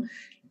sexism,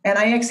 and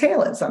I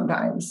exhale it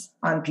sometimes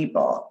on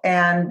people.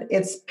 And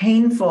it's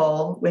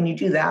painful when you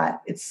do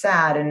that. It's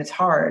sad and it's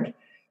hard.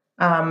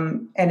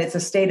 And it's a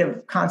state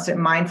of constant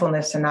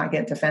mindfulness to not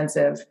get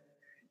defensive.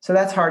 So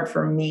that's hard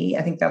for me.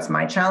 I think that's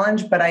my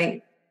challenge. But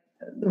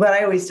what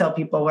I always tell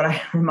people, what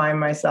I remind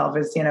myself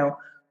is,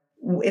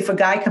 if a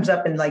guy comes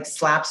up and like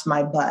slaps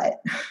my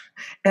butt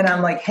and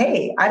I'm like,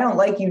 hey, I don't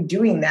like you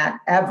doing that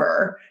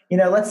ever.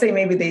 Let's say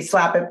maybe they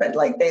slap it, but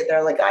like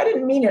they're like, I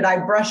didn't mean it. I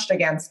brushed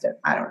against it.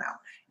 I don't know.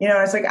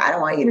 It's like, I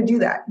don't want you to do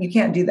that. You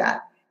can't do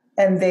that.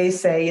 And they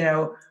say,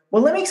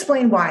 well, let me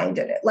explain why I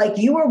did it. Like,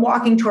 you were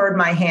walking toward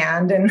my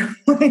hand and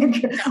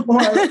like, or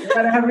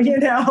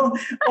whatever,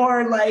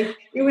 or like,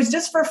 it was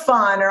just for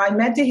fun, or I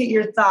meant to hit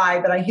your thigh,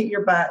 but I hit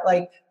your butt,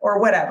 like, or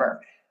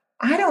whatever.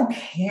 I don't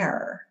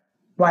care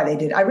why they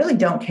did. I really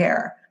don't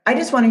care. I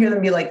just want to hear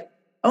them be like,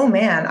 oh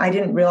man, I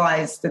didn't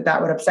realize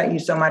that would upset you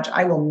so much.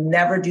 I will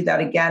never do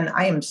that again.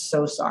 I am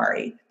so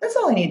sorry. That's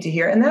all I need to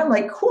hear. And then I'm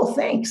like, cool,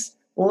 thanks.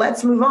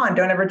 Let's move on.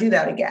 Don't ever do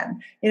that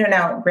again.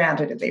 Now,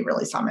 granted, if they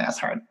really saw my ass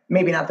hard,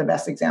 maybe not the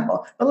best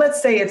example, but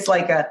let's say it's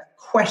like a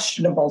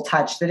questionable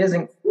touch that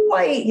isn't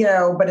quite,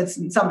 but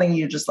it's something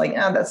you just like,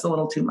 that's a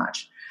little too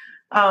much.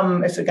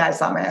 If the guy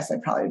saw my ass,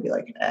 I'd probably be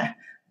like, eh.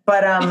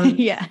 But,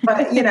 yeah.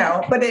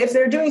 but if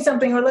they're doing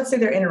something, or let's say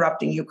they're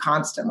interrupting you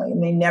constantly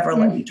and they never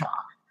let you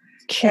talk,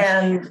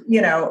 and,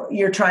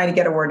 you're trying to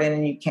get a word in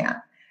and you can't.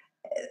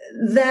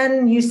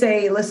 Then you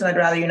say, listen, I'd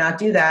rather you not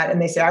do that.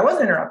 And they say, I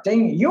wasn't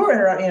interrupting. You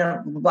were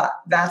interrupting, blah.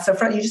 That's so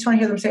front. You just want to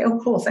hear them say, oh,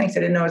 cool, thanks. I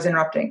didn't know I was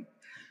interrupting.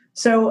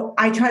 So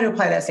I try to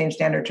apply that same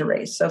standard to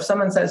race. So if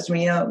someone says to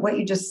me, what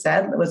you just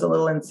said was a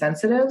little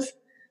insensitive,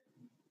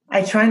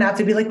 I try not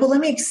to be like, well,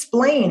 let me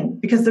explain.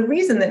 Because the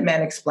reason that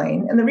men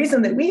explain and the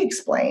reason that we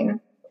explain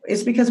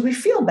is because we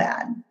feel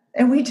bad.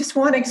 And we just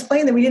want to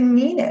explain that we didn't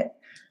mean it.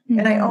 Mm-hmm.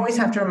 And I always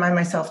have to remind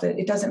myself that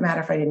it doesn't matter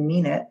if I didn't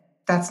mean it.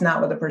 That's not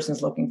what the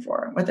person's looking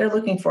for. What they're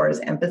looking for is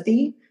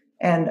empathy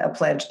and a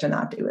pledge to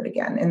not do it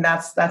again. And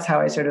that's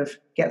how I sort of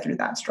get through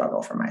that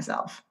struggle for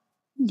myself.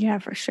 Yeah,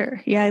 for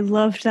sure. Yeah, I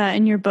loved that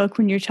in your book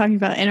when you're talking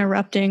about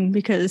interrupting,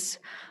 because,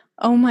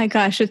 oh my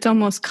gosh, it's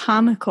almost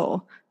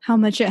comical how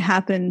much it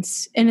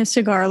happens in a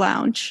cigar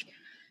lounge.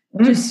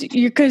 just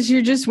because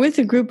you're just with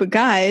a group of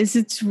guys.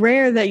 It's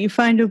rare that you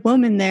find a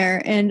woman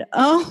there. And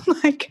oh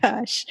my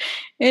gosh,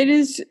 it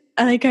is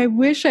like, I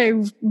wish I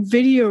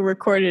video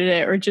recorded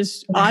it or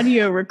just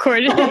audio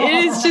recorded it.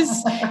 It is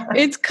just,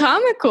 it's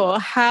comical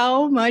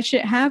how much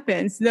it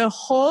happens. The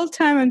whole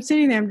time I'm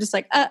sitting there, I'm just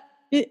like,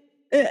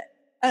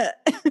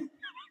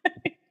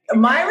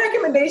 My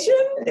recommendation,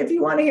 if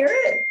you want to hear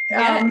it,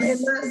 Yes. in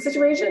that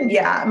situation,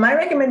 my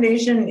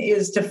recommendation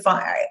is to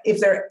find, if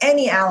there are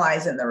any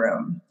allies in the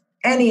room,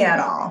 any at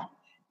all,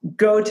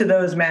 go to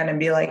those men and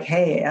be like,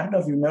 hey, I don't know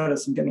if you've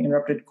noticed, I'm getting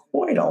interrupted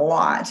quite a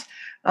lot.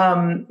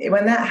 When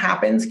that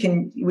happens,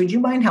 would you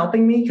mind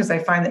helping me? Because I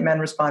find that men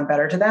respond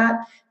better to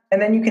that.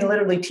 And then you can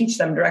literally teach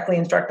them, directly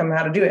instruct them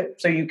how to do it.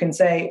 So you can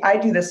say, I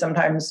do this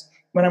sometimes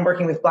when I'm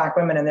working with Black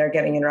women and they're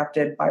getting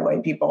interrupted by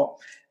white people.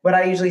 What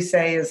I usually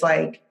say is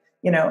like,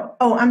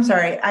 oh, I'm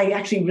sorry, I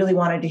actually really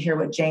wanted to hear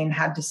what Jane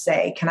had to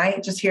say. Can I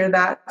just hear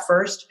that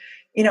first?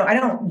 I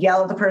don't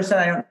yell at the person.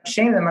 I don't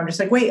shame them. I'm just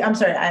like, wait, I'm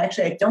sorry. I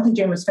don't think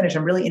Jane was finished.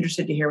 I'm really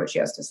interested to hear what she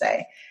has to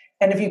say.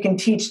 And if you can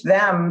teach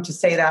them to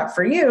say that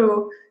for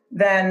you,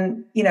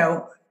 then,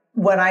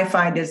 what I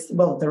find is,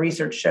 the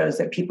research shows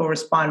that people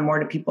respond more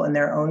to people in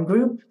their own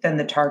group than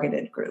the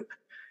targeted group.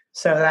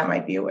 So that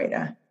might be a way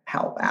to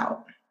help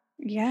out.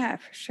 Yeah,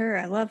 for sure.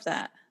 I love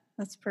that.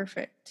 That's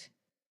perfect.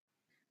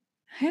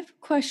 I have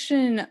a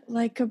question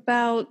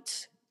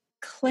about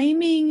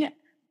claiming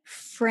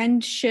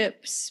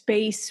friendship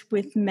space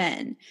with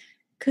men,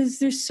 because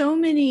there's so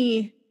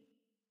many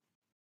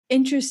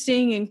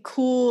interesting and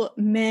cool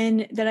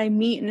men that I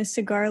meet in a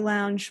cigar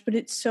lounge, but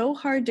it's so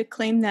hard to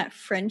claim that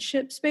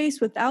friendship space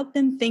without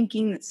them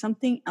thinking that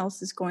something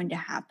else is going to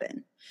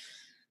happen.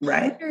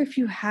 Right. I wonder if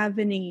you have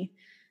any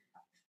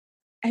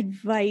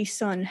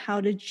advice on how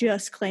to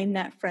just claim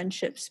that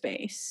friendship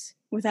space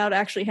without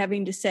actually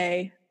having to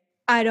say,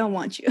 I don't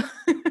want you.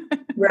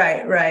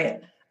 Right.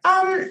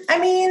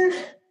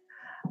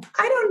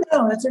 I don't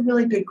know. That's a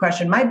really good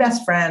question. My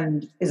best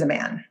friend is a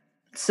man.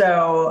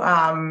 So,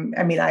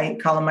 I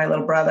call him my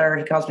little brother.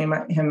 He calls me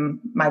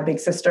my big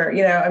sister.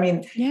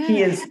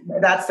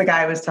 That's the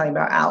guy I was telling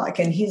about, Alec.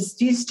 And he's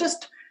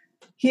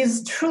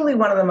truly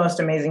one of the most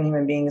amazing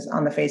human beings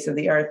on the face of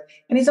the earth.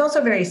 And he's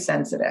also very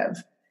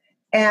sensitive.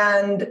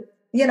 And,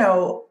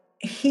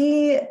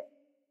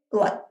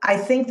 I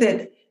think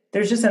that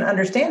there's just an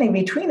understanding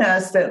between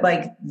us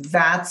that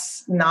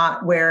that's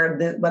not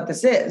what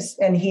this is.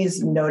 And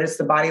he's noticed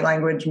the body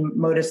language,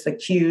 noticed the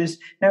cues.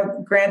 Now,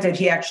 granted,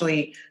 he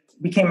actually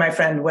became my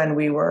friend when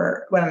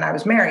I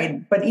was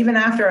married, but even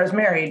after I was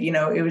married,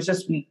 it was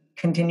just, we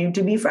continued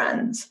to be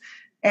friends.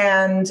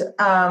 And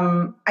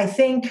I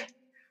think,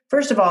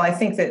 first of all, I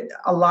think that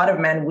a lot of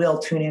men will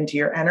tune into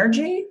your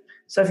energy.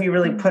 So if you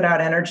really put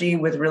out energy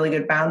with really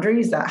good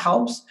boundaries, that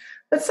helps.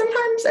 But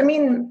sometimes,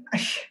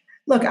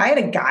 look, I had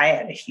a guy I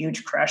had a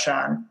huge crush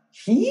on,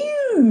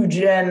 huge.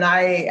 And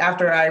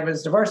after I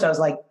was divorced, I was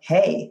like,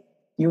 hey,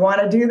 you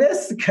want to do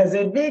this? Because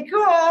it'd be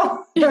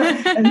cool.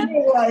 And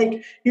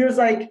he was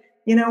like,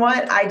 you know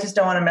what? I just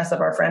don't want to mess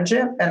up our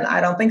friendship. And I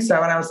don't think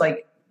so. And I was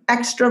like,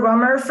 extra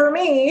bummer for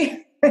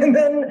me. And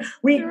then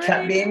we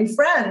kept being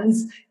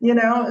friends,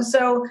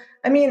 So,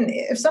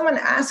 if someone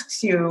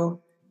asks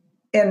you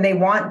and they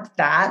want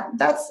that,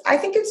 I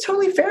think it's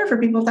totally fair for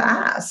people to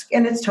ask.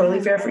 And it's totally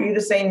fair for you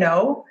to say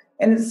no.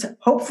 And it's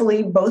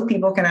hopefully both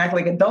people can act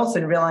like adults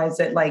and realize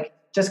that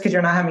just because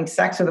you're not having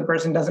sex with a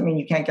person doesn't mean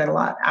you can't get a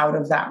lot out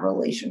of that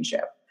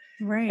relationship.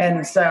 Right.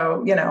 And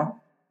so,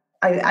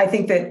 I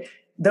think that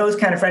those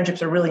kind of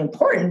friendships are really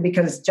important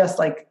because just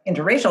like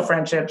interracial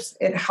friendships,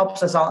 it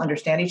helps us all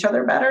understand each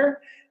other better.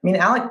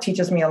 Alec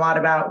teaches me a lot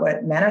about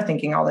what men are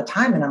thinking all the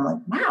time. And I'm like,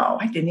 wow,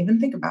 I didn't even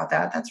think about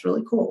that. That's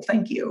really cool.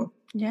 Thank you.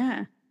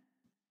 Yeah.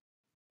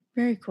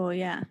 Very cool.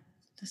 Yeah.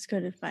 That's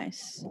good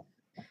advice.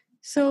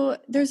 So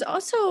there's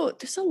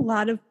a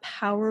lot of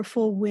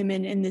powerful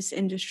women in this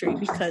industry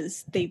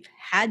because they've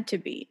had to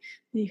be.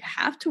 You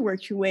have to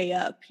work your way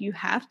up. You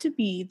have to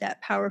be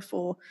that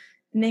powerful.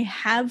 And they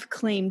have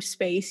claimed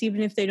space,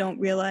 even if they don't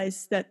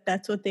realize that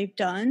that's what they've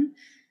done.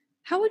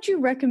 How would you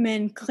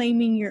recommend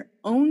claiming your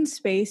own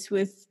space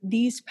with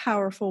these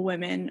powerful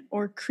women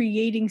or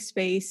creating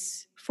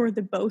space for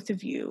the both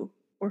of you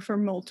or for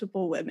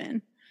multiple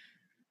women?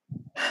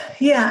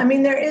 Yeah,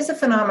 there is a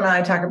phenomenon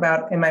I talk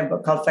about in my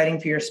book called Fighting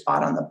for Your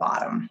Spot on the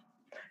Bottom.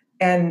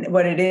 And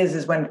what it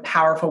is when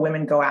powerful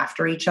women go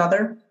after each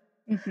other.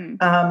 Mm-hmm.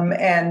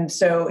 And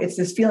so it's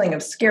this feeling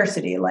of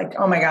scarcity, like,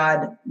 oh my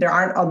God,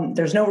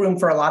 there's no room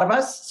for a lot of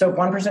us. So if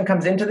one person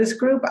comes into this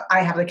group,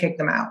 I have to kick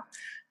them out.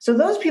 So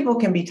those people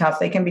can be tough.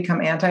 They can become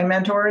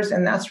anti-mentors,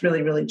 and that's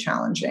really, really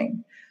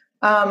challenging.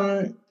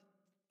 And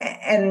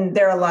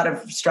there are a lot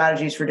of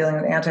strategies for dealing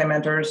with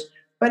anti-mentors.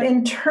 But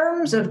in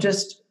terms of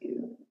just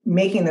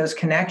making those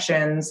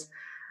connections,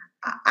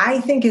 I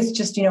think it's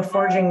just,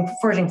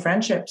 forging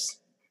friendships.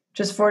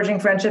 Just forging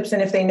friendships.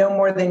 And if they know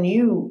more than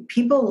you,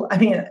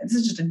 this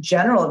is just a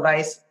general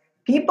advice.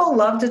 People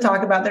love to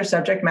talk about their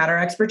subject matter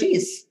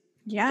expertise.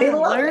 Yeah, They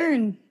love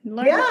learn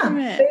from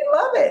it. They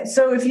love it.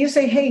 So if you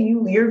say, hey,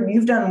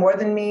 you've done more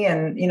than me,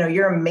 and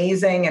you're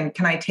amazing, and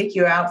can I take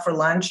you out for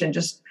lunch and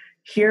just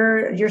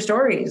hear your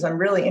stories? I'm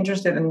really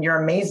interested, and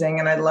you're amazing,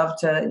 and I'd love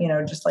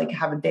to, just like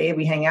have a day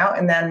we hang out.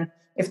 And then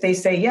if they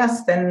say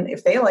yes, then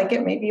if they like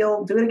it, maybe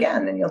you'll do it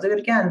again, and you'll do it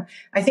again.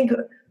 I think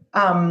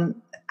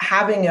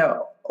having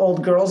a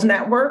old girls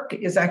network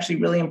is actually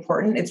really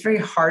important. It's very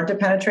hard to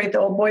penetrate the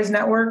old boys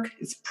network.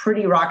 It's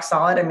pretty rock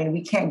solid. I mean,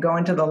 we can't go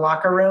into the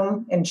locker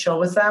room and chill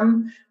with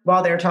them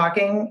while they're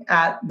talking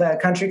at the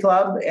country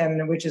club,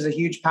 and which is a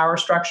huge power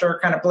structure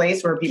kind of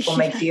place where people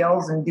make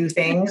deals and do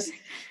things.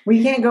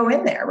 We can't go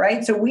in there,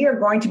 right? So we are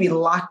going to be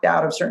locked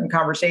out of certain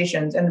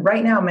conversations. And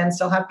right now, men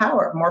still have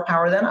power, more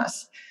power than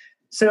us.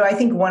 So I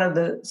think one of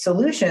the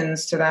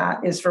solutions to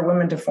that is for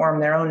women to form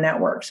their own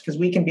networks, because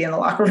we can be in the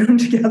locker room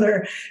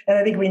together. And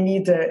I think we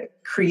need to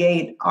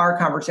create our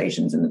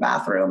conversations in the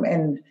bathroom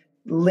and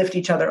lift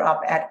each other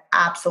up at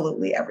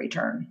absolutely every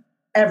turn,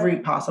 every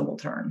possible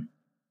turn.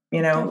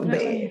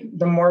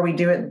 The more we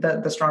do it,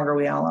 the stronger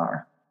we all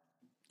are.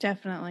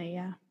 Definitely,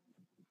 yeah.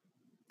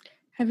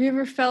 Have you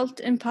ever felt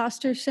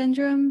imposter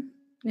syndrome?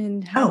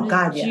 And how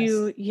how'd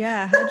you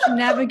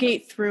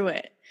navigate through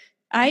it?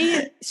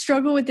 I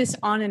struggle with this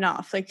on and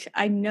off. Like,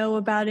 I know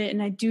about it and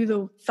I do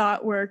the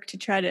thought work to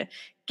try to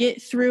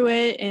get through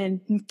it. And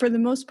for the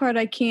most part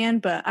I can,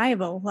 but I have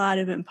a lot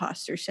of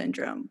imposter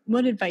syndrome.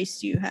 What advice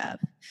do you have?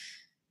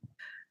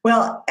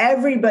 Well,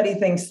 everybody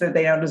thinks that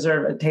they don't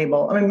deserve a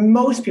table. I mean,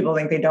 most people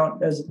think they don't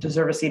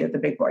deserve a seat at the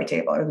big boy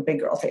table or the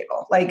big girl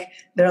table. Like,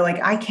 they're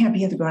like, I can't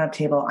be at the grown-up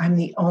table. I'm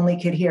the only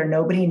kid here.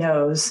 Nobody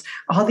knows.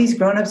 All these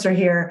grown-ups are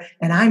here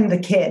and I'm the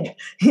kid,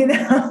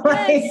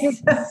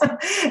 Yes.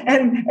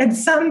 and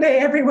someday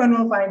everyone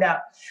will find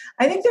out.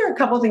 I think there are a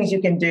couple of things you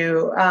can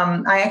do.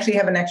 I actually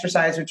have an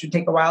exercise, which would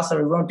take a while, so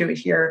we won't do it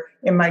here,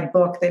 in my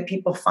book, that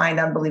people find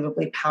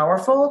unbelievably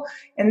powerful.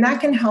 And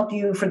that can help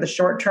you for the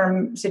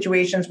short-term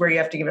situations where you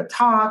have to give a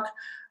talk.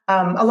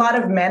 A lot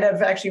of men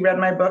have actually read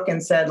my book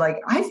and said, like,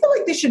 I feel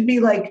like this should be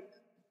like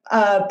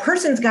a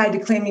person's guide to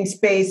claiming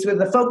space with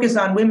a focus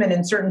on women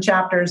in certain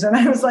chapters. And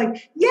I was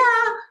like, yeah,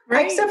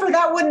 right. Except for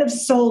that wouldn't have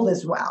sold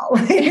as well.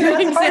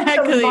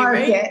 Exactly.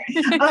 Right?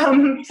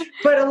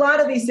 But a lot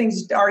of these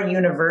things are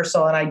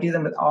universal, and I do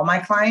them with all my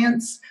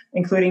clients,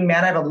 including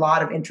men. I have a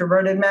lot of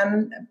introverted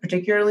men,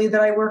 particularly, that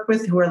I work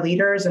with, who are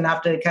leaders and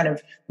have to kind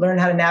of learn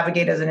how to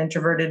navigate as an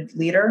introverted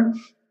leader.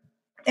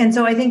 And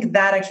so I think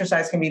that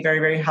exercise can be very,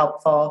 very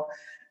helpful.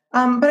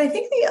 But I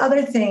think the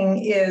other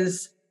thing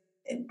is,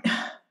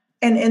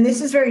 and this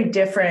is very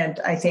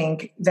different, I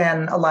think,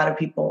 than a lot of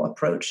people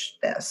approach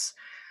this.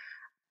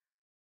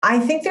 I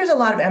think there's a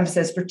lot of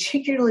emphasis,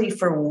 particularly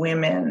for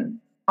women,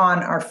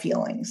 on our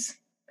feelings.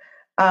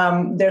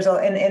 And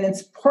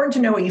it's important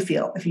to know what you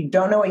feel. If you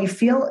don't know what you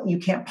feel, you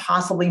can't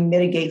possibly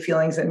mitigate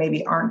feelings that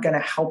maybe aren't going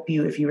to help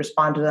you if you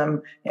respond to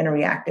them in a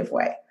reactive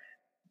way.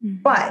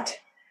 Mm-hmm. But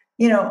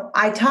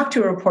I talked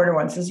to a reporter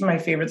once. This is my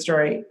favorite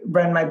story.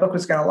 When my book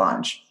was going to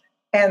launch,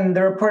 and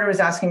the reporter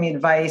was asking me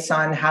advice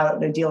on how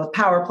to deal with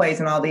power plays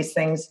and all these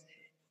things.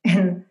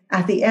 And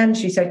at the end,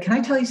 she said, "Can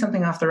I tell you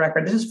something off the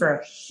record? This is for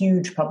a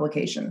huge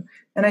publication."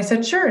 And I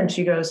said, "Sure." And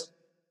she goes,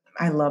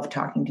 "I love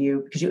talking to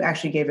you because you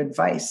actually gave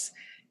advice.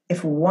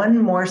 If one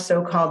more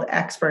so-called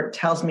expert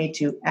tells me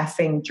to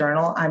effing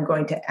journal, I'm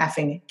going to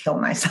effing kill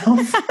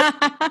myself."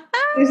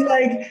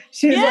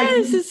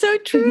 Yes, it's so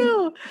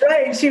true.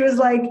 Right. She was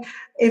like,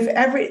 if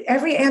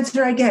every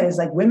answer I get is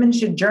like, women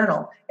should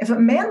journal. If a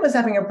man was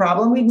having a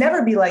problem, we'd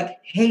never be like,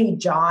 "Hey,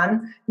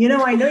 John,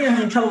 I know you're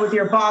having trouble with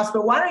your boss,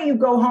 but why don't you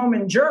go home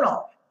and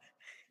journal?"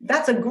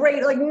 That's a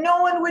great,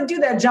 no one would do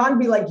that. John would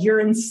be like, "You're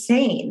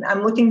insane.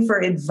 I'm looking for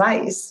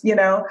advice,"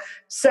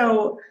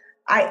 So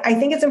I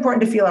think it's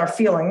important to feel our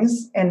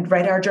feelings and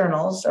write our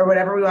journals or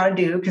whatever we want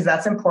to do, because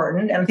that's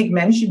important. And I think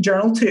men should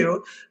journal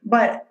too.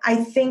 But I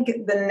think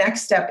the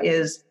next step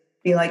is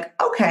be like,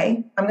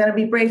 okay, I'm going to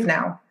be brave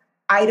now.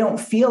 I don't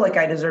feel like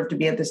I deserve to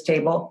be at this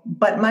table,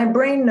 but my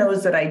brain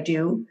knows that I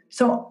do.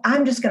 So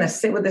I'm just going to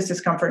sit with this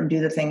discomfort and do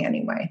the thing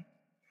anyway.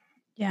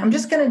 Yeah. I'm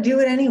just going to do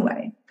it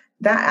anyway.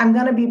 That I'm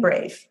going to be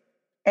brave.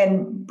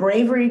 And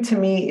bravery to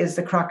me is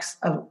the crux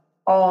of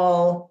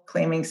all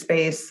claiming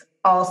space,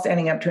 all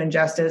standing up to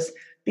injustice,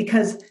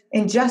 because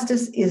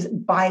injustice is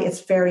by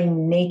its very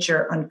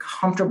nature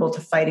uncomfortable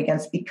to fight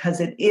against, because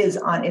it is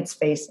on its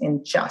face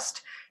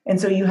unjust.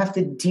 And so you have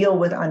to deal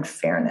with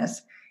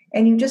unfairness.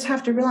 And you just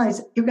have to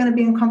realize you're going to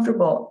be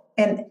uncomfortable.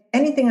 And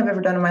anything I've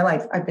ever done in my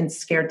life, I've been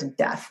scared to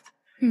death.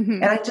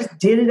 Mm-hmm. And I just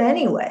did it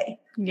anyway.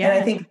 Yeah.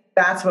 And I think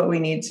that's what we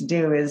need to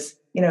do is,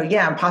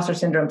 imposter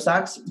syndrome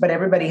sucks, but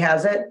everybody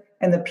has it.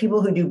 And the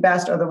people who do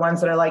best are the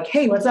ones that are like,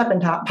 "Hey, what's up,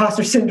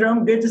 imposter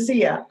syndrome? Good to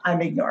see you.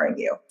 I'm ignoring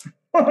you."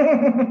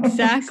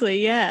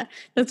 Exactly. Yeah.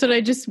 That's what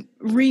I just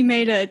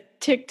remade a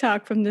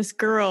TikTok from this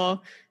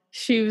girl.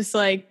 She was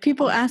like,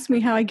 people ask me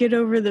how I get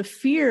over the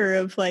fear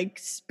of like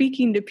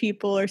speaking to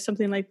people or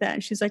something like that.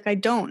 And she's like, "I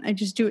don't. I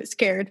just do it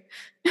scared."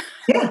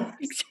 Yeah,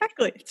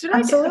 exactly.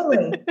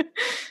 Absolutely.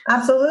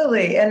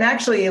 Absolutely. And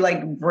actually,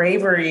 like,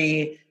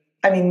 bravery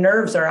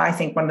nerves are, I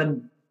think, one of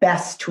the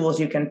best tools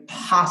you can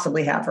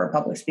possibly have for a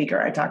public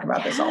speaker. I talk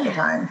about this all the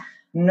time.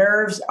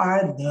 Nerves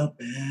are the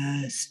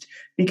best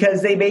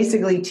because they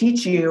basically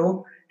teach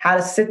you how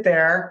to sit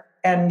there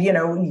and,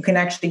 you can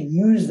actually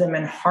use them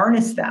and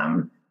harness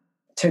them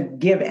to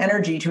give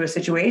energy to a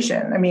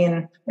situation. I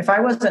mean, if I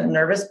wasn't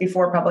nervous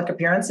before public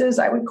appearances,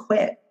 I would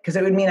quit because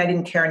it would mean I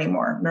didn't care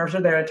anymore. Nerves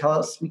are there to tell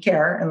us we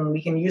care, and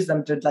we can use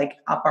them to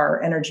up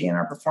our energy and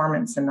our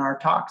performance and our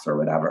talks or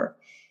whatever.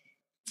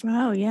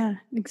 Wow. Yeah,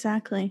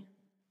 exactly.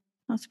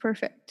 That's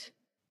perfect.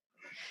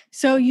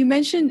 So you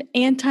mentioned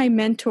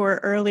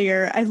anti-mentor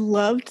earlier. I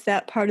loved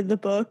that part of the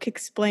book,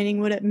 explaining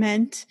what it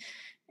meant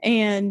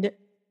and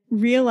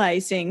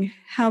realizing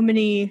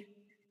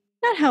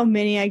not how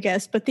many, I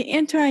guess, but the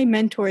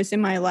anti-mentors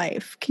in my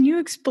life. Can you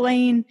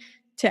explain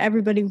to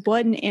everybody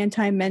what an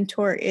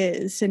anti-mentor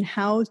is and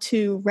how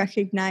to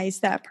recognize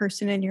that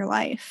person in your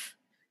life?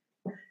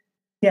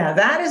 Yeah,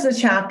 that is a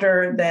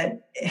chapter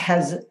that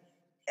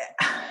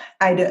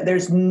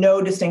there's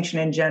no distinction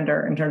in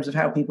gender in terms of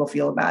how people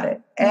feel about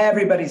it.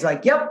 Everybody's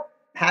like, yep,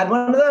 had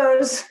one of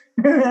those.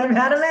 I've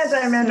had an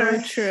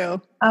anti-mentor. So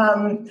true.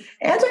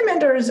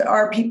 Anti-mentors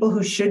are people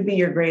who should be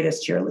your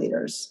greatest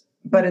cheerleaders,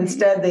 but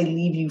instead they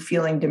leave you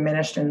feeling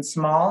diminished and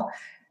small.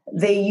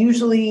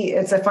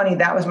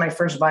 That was my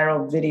first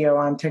viral video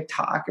on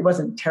TikTok. It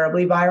wasn't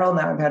terribly viral.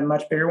 Now I've had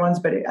much bigger ones,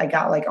 but I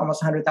got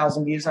almost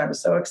 100,000 views and I was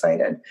so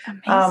excited.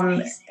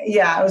 Amazing.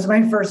 It was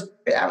my first,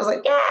 I was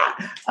like,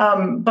 yeah.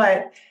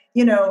 But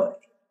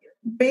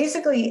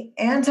basically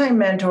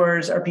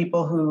anti-mentors are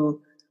people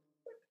who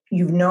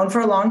you've known for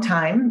a long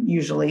time,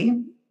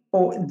 usually,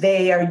 or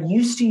they are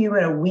used to you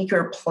in a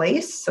weaker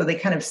place. So they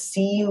kind of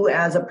see you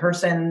as a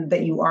person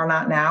that you are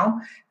not now.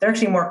 They're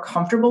actually more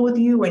comfortable with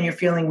you when you're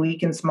feeling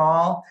weak and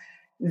small.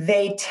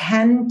 They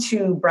tend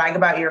to brag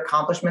about your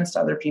accomplishments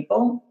to other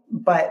people,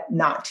 but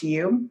not to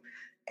you.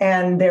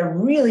 And they're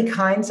really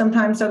kind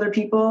sometimes to other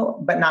people,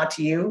 but not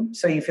to you.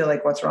 So you feel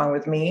like, what's wrong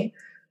with me?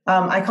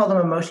 I call them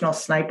emotional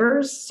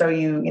snipers. So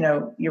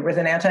you're with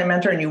an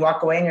anti-mentor and you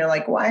walk away and you're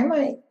like, why am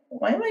I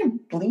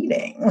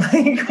bleeding?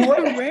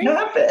 What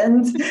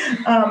happened?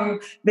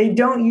 They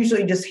don't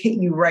usually just hit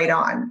you right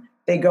on.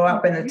 They go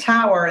up in a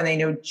tower and they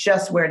know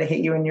just where to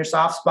hit you in your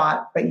soft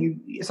spot, but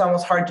it's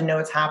almost hard to know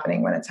what's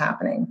happening when it's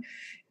happening.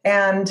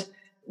 And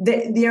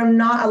they're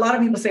not, a lot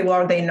of people say, well,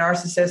 are they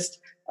narcissists?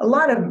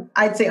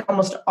 I'd say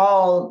almost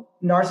all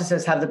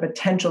narcissists have the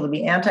potential to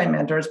be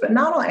anti-mentors, but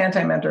not all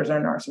anti-mentors are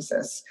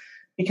narcissists,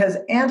 because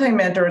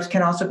anti-mentors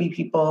can also be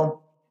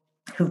people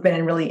who've been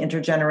in really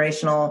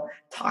intergenerational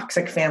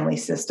toxic family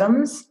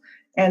systems.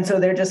 And so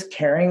they're just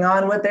carrying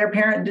on what their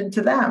parent did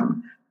to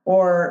them,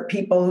 or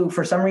people who,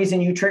 for some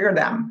reason, you trigger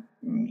them,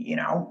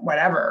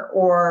 whatever,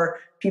 or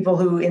people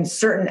who in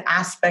certain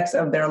aspects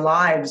of their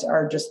lives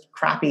are just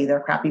crappy. They're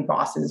crappy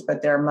bosses,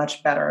 but they're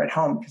much better at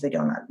home because they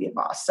don't know how to be a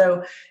boss.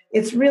 So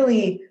it's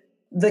really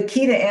the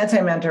key to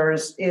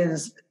anti-mentors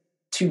is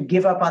to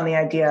give up on the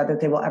idea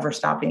that they will ever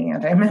stop being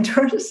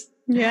anti-mentors.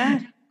 Yeah.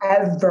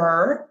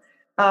 Ever.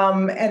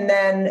 And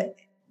then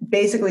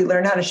basically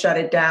learn how to shut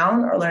it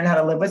down or learn how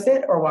to live with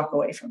it or walk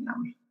away from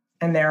them.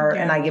 And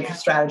and I give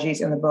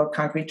strategies in the book,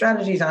 concrete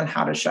strategies on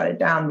how to shut it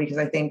down, because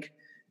I think,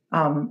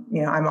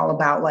 I'm all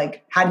about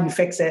how do you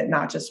fix it?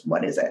 Not just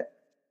what is it?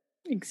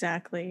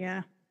 Exactly.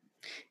 Yeah.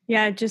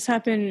 Yeah. It just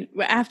happened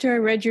after I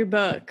read your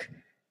book.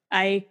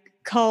 I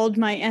called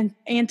my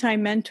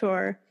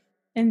anti-mentor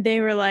and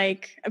they were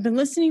like, I've been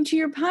listening to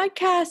your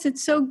podcast.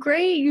 It's so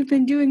great. You've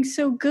been doing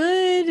so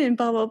good and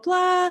blah, blah,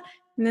 blah.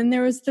 And then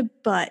there was the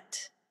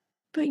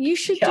but you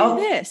should do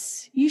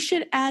this. You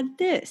should add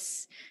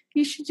this.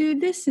 You should do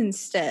this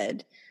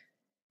instead.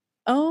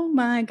 Oh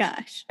my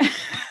gosh.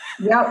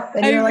 Yep.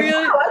 And you're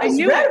I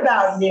just read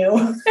about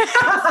you.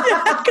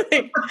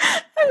 Exactly.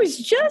 I was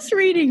just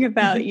reading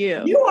about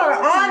you. You are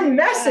on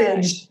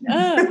message.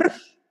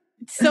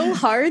 It's so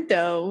hard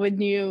though when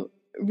you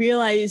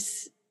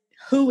realize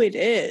who it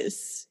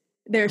is.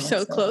 They're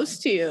so close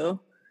to you.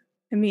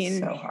 I mean,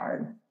 so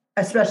hard,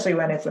 especially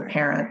when it's a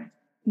parent.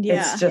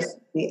 Yeah. It's just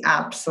the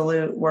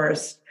absolute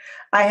worst.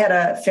 I had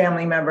a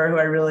family member who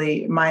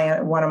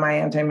one of my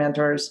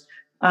anti-mentors,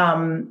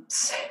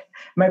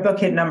 my book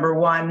hit number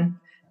 1,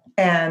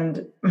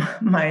 and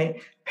my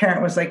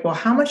parent was like, well,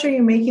 how much are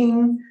you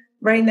making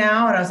right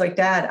now? And I was like,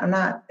 Dad, I'm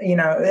not,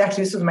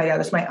 actually this was my dad,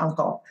 this is my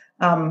uncle.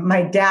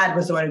 My dad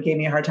was the one who gave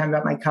me a hard time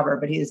about my cover,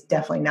 but he is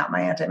definitely not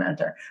my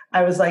anti-mentor.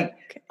 I was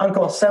like,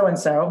 Uncle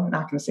so-and-so,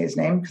 not going to say his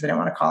name because I don't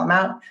want to call him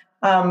out.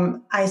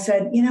 I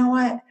said, you know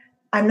what?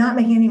 I'm not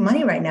making any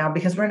money right now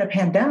because we're in a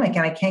pandemic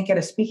and I can't get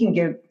a speaking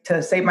gig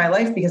to save my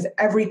life because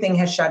everything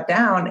has shut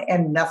down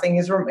and at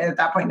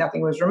that point,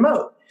 nothing was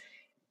remote.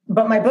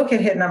 But my book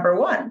had hit number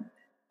 1.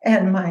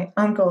 And my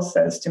uncle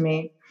says to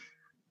me,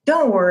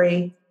 don't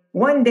worry,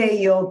 one day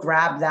you'll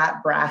grab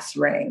that brass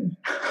ring.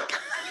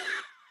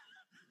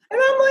 And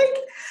I'm like,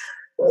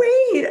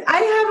 wait, I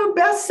have a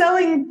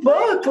best-selling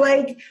book.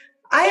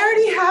 I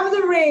already have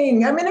the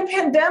ring. I'm in a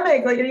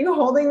pandemic. Are you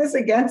holding this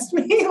against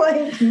me?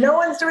 No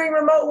one's doing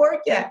remote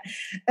work yet.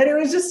 And it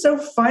was just so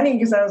funny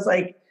because I was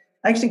like,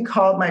 I actually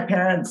called my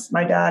parents,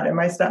 my dad and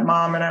my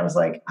stepmom, and I was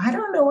like, I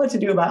don't know what to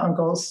do about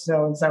Uncle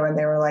so-and-so. And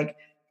they were like,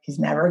 he's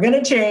never going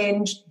to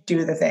change,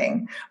 do the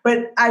thing.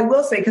 But I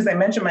will say, because I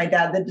mentioned my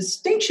dad, the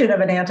distinction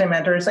of an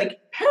anti-mentor is like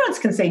parents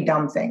can say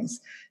dumb things.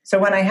 So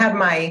when I had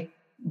my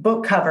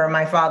book cover,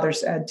 my father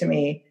said to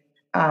me,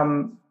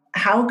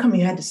 how come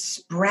you had to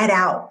spread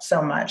out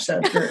so much? So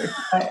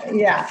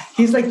yeah,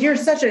 he's like,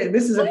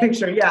 this is a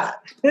picture. Yeah,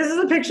 this is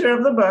a picture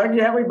of the book.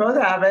 Yeah, we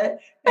both have it.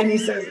 And he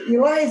says,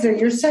 Eliza,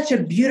 you're such a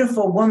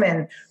beautiful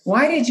woman.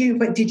 Did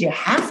you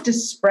have to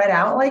spread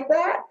out like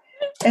that?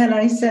 And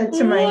I said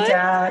to my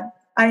dad,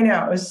 I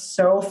know, it was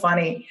so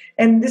funny.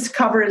 And this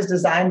cover is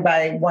designed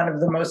by one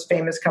of the most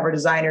famous cover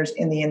designers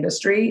in the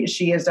industry.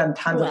 She has done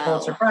tons of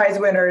Pulitzer Prize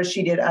winners.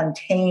 She did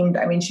Untamed.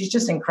 I mean, she's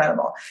just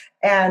incredible.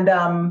 And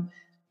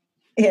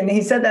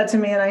he said that to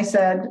me, and I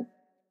said,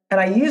 and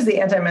I used the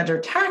anti-mentor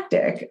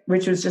tactic,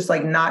 which was just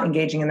like not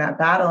engaging in that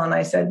battle. And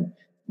I said,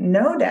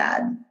 no,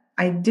 Dad,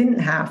 I didn't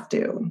have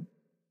to.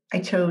 I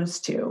chose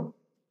to.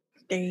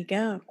 There you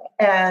go.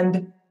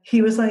 And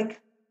he was like,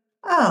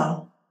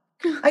 oh,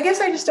 I guess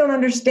I just don't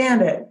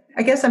understand it.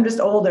 I guess I'm just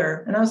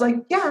older. And I was like,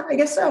 yeah, I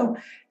guess so.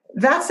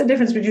 That's the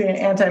difference between an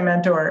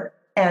anti-mentor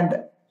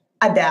and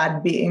a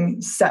dad being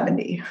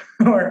 70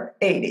 or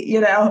 80,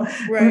 you know?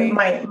 Right.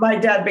 My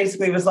dad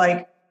basically was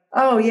like,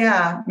 oh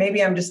yeah,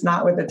 maybe I'm just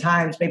not with the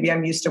times. Maybe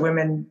I'm used to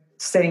women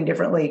sitting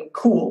differently.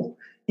 Cool.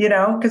 You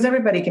know, because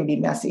everybody can be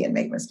messy and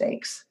make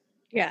mistakes.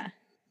 Yeah.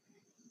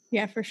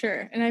 Yeah, for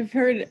sure. And I've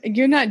heard,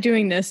 you're not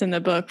doing this in the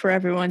book for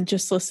everyone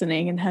just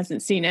listening and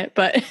hasn't seen it,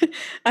 but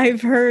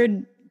I've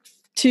heard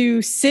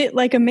to sit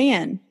like a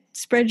man,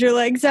 spread your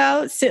legs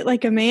out, sit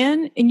like a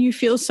man, and you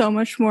feel so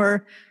much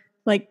more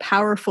like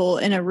powerful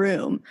in a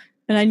room.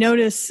 And I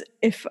notice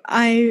if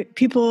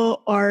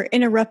people are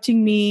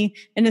interrupting me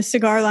in a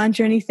cigar lounge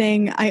or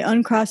anything, I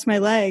uncross my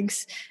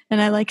legs and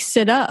I like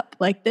sit up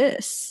like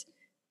this.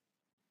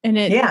 And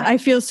I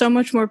feel so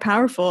much more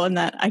powerful in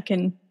that I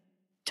can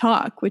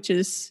talk, which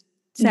is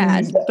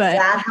sad. But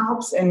that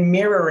helps, and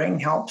mirroring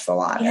helps a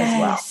lot as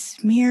well. Yes,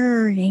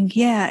 mirroring.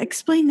 Yeah.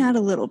 Explain that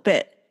a little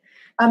bit.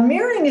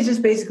 Mirroring is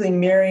just basically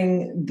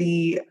mirroring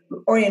the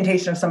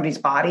orientation of somebody's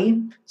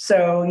body.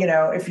 So, you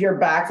know, if you're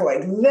back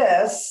like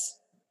this,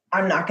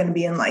 I'm not going to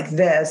be in like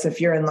this.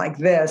 If you're in like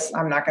this,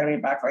 I'm not going to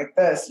be back like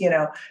this. You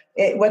know,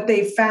 what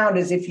they found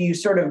is if you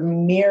sort of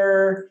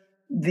mirror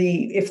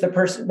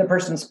the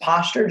person's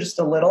posture just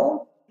a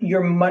little,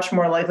 you're much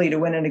more likely to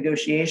win a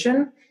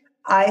negotiation.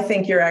 I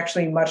think you're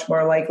actually much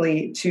more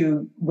likely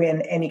to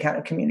win any kind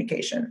of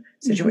communication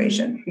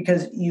situation,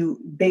 because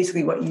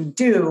what you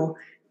do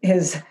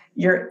is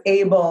you're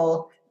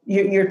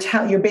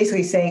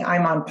basically saying,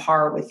 I'm on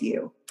par with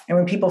you. And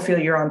when people feel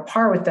you're on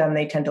par with them,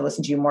 they tend to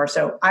listen to you more.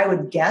 So I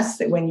would guess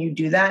that when you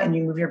do that and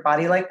you move your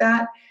body like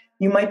that,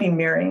 you might be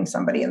mirroring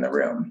somebody in the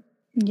room.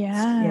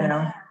 Yeah. You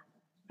know?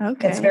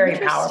 Okay. It's very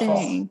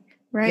powerful.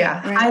 Right.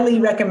 Yeah. Right. Highly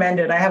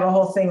recommended. I have a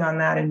whole thing on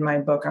that in my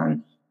book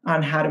on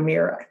how to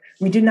mirror.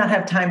 We did not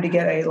have time to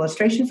get an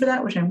illustration for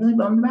that, which I'm really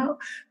bummed about.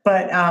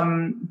 But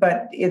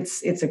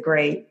it's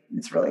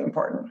really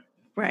important.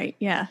 Right.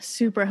 Yeah.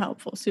 Super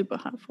helpful. Super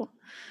helpful.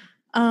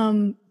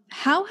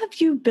 How have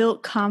you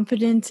built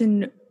confidence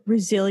and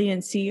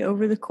resiliency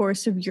over the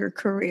course of your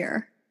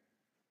career?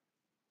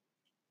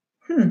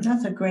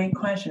 That's a great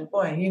question.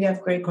 Boy, you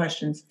have great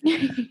questions.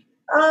 I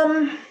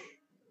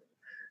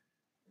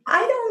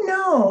don't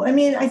know. I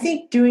mean, I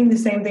think doing the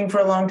same thing for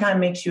a long time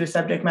makes you a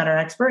subject matter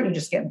expert. You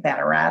just get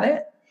better at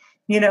it.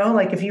 You know,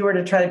 like if you were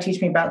to try to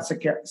teach me about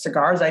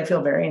cigars, I'd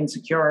feel very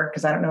insecure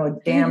because I don't know a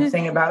damn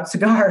thing about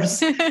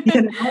cigars. You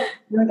know?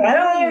 Like, I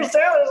don't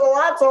understand. There's a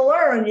lot to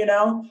learn, you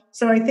know?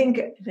 So I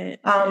think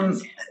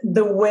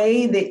the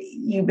way that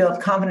you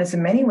build confidence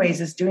in many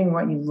ways is doing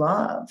what you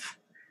love.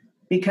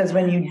 Because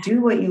when you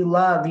do what you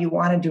love, you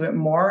want to do it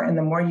more. And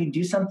the more you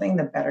do something,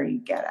 the better you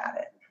get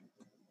at it.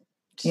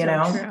 You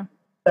know? True.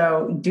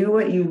 So do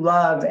what you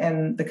love,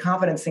 and the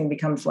confidence thing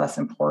becomes less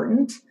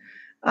important.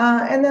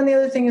 And then the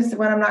other thing is that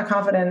when I'm not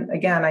confident,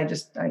 again, I'm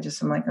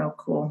like, oh,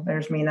 cool.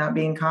 There's me not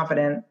being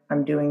confident.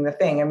 I'm doing the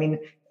thing. I mean,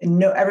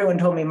 everyone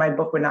told me my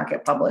book would not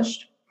get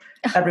published.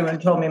 Everyone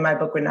told me my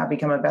book would not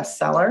become a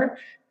bestseller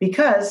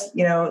because,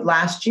 you know,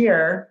 last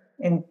year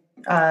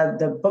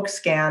the book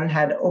scan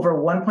had over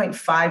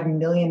 1.5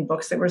 million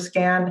books that were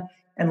scanned,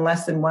 and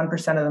less than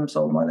 1% of them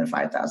sold more than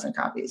 5,000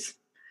 copies.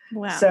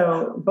 Wow.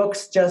 So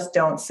books just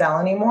don't sell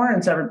anymore.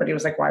 And so everybody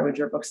was like, why would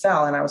your book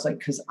sell? And I was like,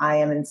 because I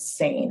am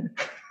insane.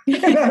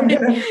 And I'm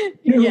going to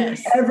do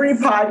every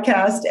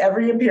podcast,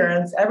 every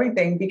appearance,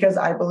 everything, because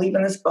I believe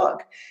in this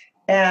book.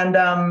 And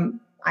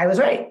I was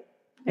right.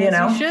 You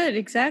should.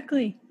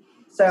 Exactly.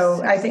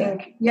 So I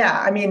think,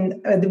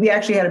 we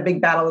actually had a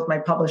big battle with my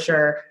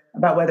publisher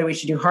about whether we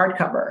should do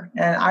hardcover.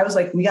 And I was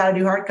like, we got to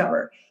do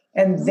hardcover.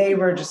 And they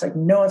were just like,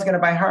 no one's going to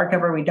buy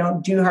hardcover. We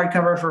don't do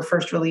hardcover for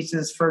first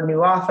releases for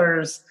new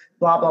authors,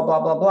 blah, blah, blah,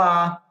 blah,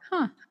 blah.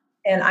 Huh.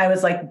 And I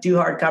was like, do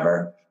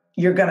hardcover.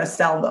 You're going to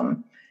sell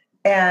them.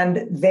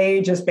 And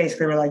they just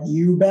basically were like,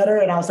 you better.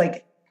 And I was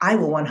like, I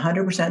will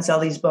 100% sell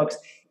these books.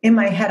 In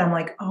my head, I'm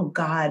like, oh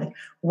God,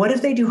 what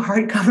if they do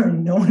hardcover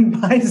and no one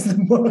buys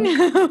the book?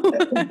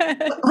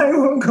 I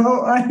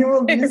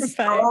will be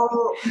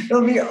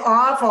it'll be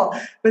awful.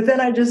 But then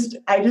I just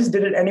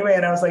did it anyway.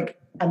 And I was like,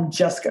 I'm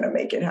just going to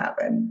make it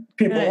happen.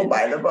 People will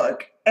buy the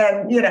book.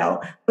 And,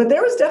 but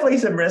there was definitely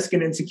some risk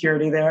and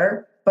insecurity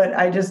there, but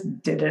I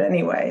just did it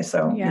anyway.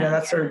 So,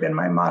 that's sort of been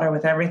my motto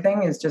with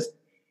everything is just,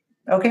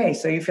 okay,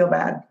 so you feel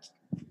bad.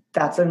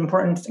 That's an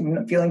important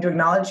feeling to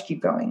acknowledge.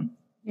 Keep going.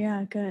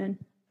 Yeah, good.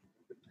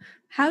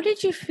 How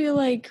did you feel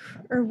like,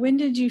 or when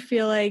did you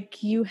feel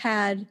like you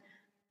had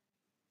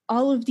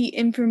all of the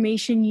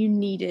information you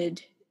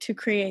needed to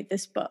create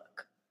this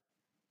book?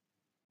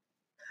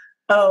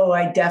 Oh,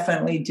 I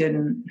definitely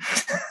didn't.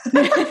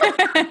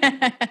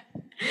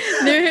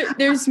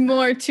 There's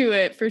more to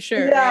it for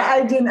sure. Yeah,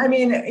 I didn't. I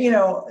mean,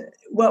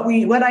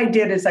 what I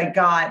did is I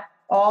got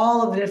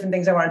all of the different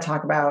things I want to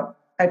talk about.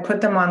 I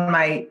put them on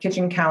my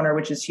kitchen counter,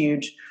 which is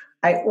huge.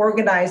 I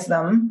organized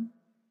them,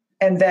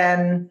 and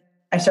then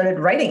I started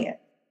writing it.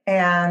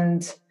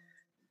 And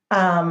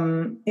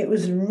it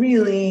was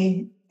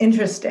really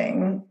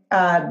interesting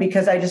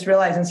because I just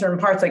realized in certain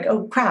parts, like,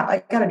 oh crap,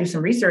 I got to do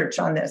some research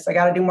on this. I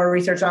got to do more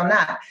research on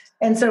that.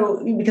 And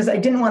so, because I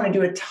didn't want to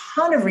do a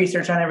ton of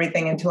research on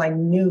everything until I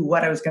knew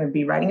what I was going to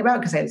be writing about,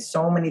 because I had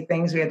so many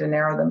things, we had to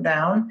narrow them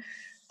down.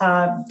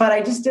 But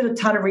I just did a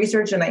ton of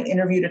research and I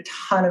interviewed a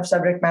ton of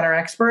subject matter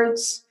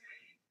experts.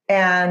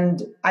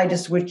 And I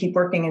just would keep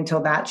working until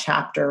that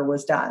chapter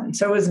was done.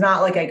 So it was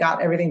not like I got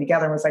everything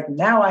together and was like,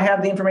 now I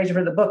have the information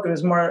for the book. It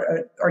was more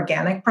an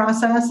organic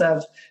process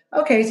of,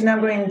 okay, so now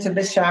I'm going into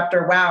this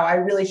chapter. Wow, I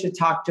really should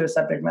talk to a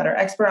subject matter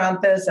expert on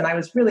this. And I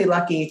was really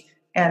lucky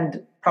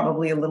and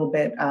probably a little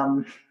bit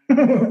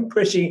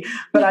pushy,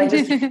 but I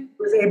just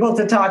was able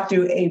to talk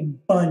to a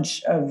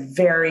bunch of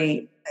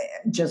very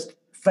just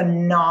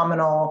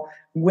phenomenal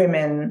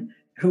women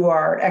who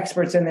are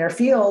experts in their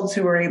fields,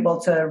 who were able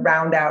to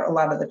round out a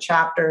lot of the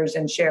chapters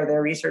and share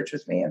their research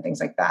with me and things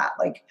like that.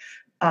 Like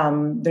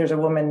there's a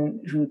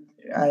woman who,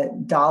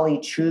 Dolly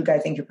Chugh, I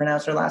think you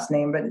pronounce her last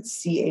name, but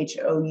it's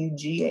Chough,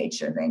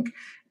 I think.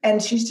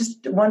 And she's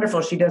just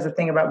wonderful. She does a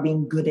thing about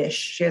being goodish.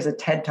 She has a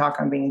TED talk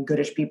on being a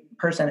goodish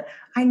person.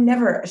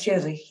 She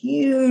has a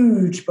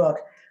huge book.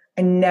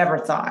 I never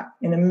thought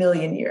in a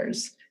million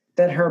years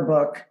that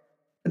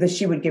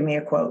she would give me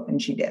a quote,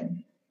 and she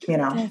did.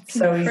 That's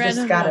so incredible. You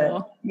just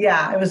gotta,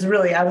 it was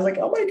really, I was like,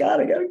 oh my God,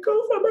 I gotta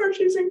go from her.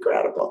 She's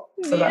incredible.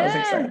 So that was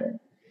exciting.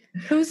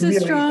 Who's a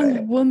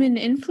strong woman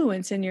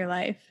influence in your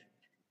life?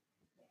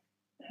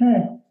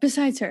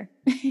 Besides her.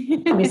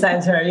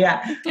 Besides her,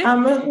 yeah.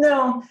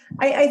 No,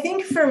 I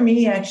think for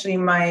me, actually,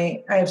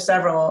 I have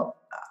several.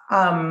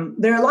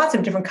 There are lots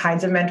of different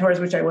kinds of mentors,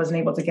 which I wasn't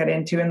able to get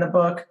into in the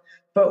book.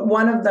 But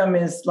one of them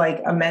is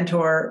like a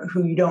mentor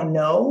who you don't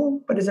know,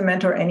 but is a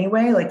mentor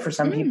anyway. Like for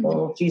some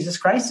people, Jesus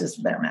Christ is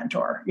their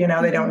mentor. They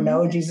don't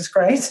know Jesus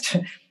Christ,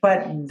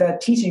 but the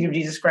teaching of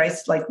Jesus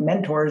Christ like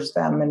mentors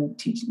them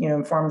and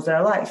informs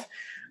their life.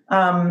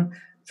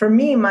 For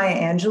me, Maya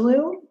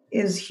Angelou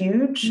is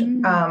huge.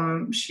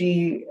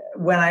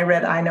 When I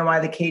read I Know Why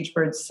the Caged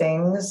Bird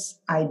Sings,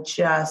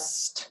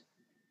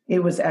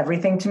 it was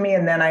everything to me.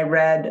 And then I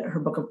read her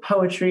book of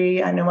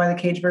poetry, I Know Why the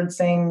Caged Bird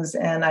Sings,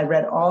 and I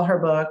read all her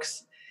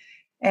books.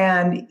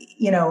 And,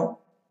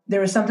 there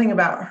was something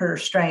about her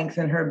strength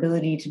and her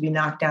ability to be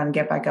knocked down and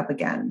get back up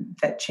again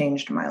that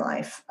changed my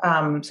life.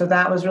 So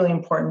that was really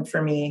important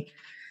for me.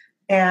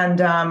 And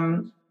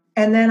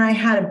then I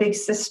had a big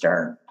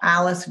sister,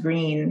 Alice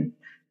Green,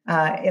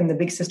 in the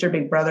Big Sister,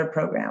 Big Brother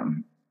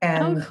program.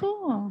 And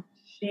cool.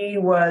 She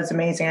was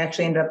amazing. I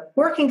actually ended up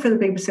working for the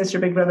Big Sister,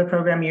 Big Brother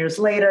program years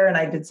later, and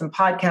I did some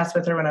podcasts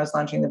with her when I was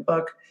launching the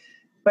book.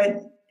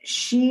 But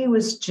she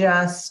was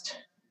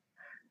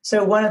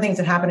so one of the things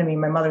that happened to me,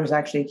 my mother was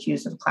actually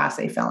accused of Class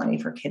A felony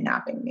for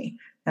kidnapping me.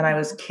 And I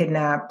was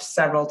kidnapped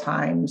several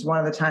times. One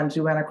of the times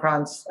we went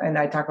across, and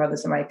I talk about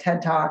this in my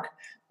TED Talk,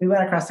 we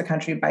went across the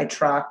country by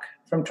truck,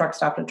 from truck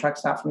stop to truck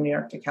stop, from New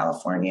York to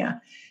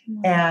California,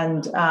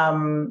 and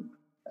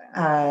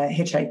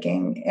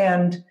hitchhiking.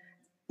 And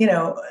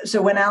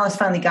so when Alice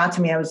finally got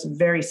to me, I was a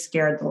very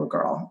scared little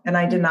girl, and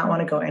I did not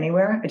want to go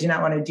anywhere. I did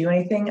not want to do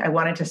anything. I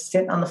wanted to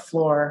sit on the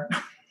floor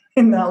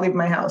and not leave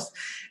my house.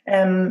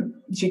 And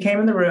she came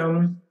in the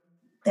room,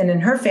 and in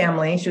her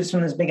family, she was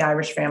from this big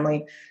Irish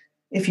family.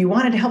 If you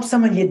wanted to help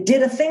someone, you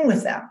did a thing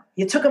with them.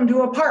 You took them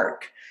to a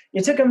park.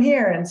 You took them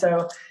here. And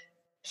so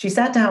she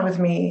sat down with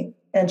me,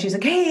 and she's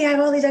like, hey, I have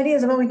all these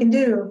ideas of what we can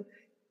do.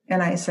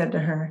 And I said to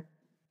her,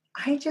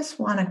 I just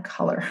want to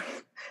color.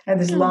 I had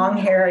this long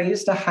hair. I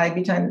used to hide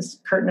behind this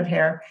curtain of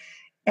hair.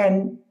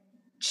 And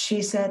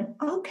she said,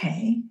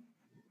 okay.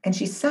 And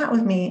she sat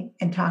with me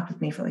and talked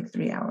with me for like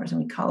 3 hours,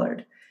 and we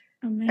colored.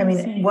 Amazing. I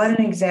mean, what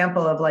an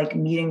example of like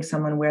meeting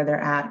someone where they're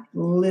at.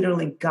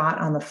 Literally got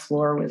on the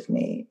floor with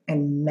me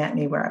and met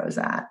me where I was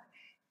at.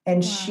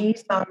 And she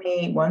saw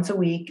me once a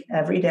week,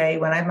 every day.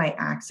 When I had my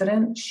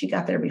accident, she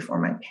got there before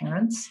my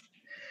parents.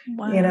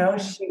 Wow.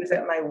 She was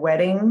at my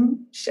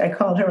wedding. I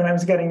called her when I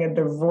was getting a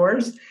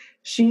divorce.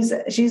 she's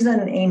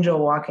an angel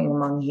walking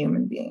among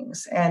human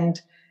beings.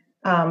 And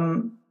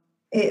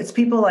it's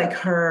people like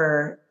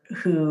her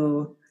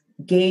who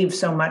gave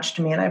so much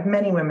to me. And I have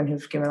many women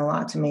who've given a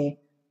lot to me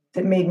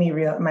that made me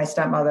real. My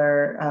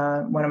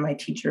stepmother, one of my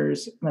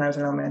teachers when I was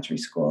in elementary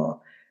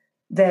school,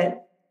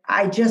 that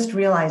I just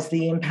realized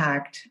the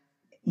impact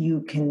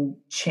you can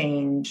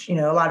change. You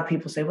know, a lot of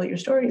people say, well, your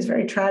story is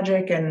very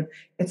tragic and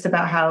it's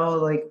about how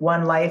like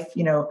one life,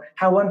 you know,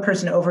 how one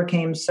person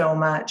overcame so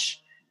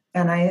much.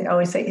 And I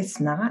always say, it's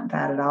not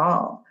that at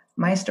all.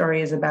 My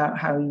story is about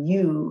how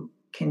you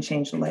can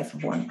change the life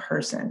of one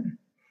person.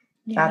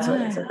 Yeah. That's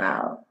what it's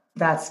about.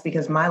 That's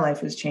because my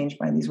life was changed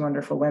by these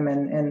wonderful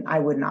women, and I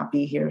would not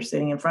be here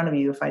sitting in front of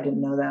you if I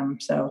didn't know them.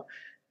 So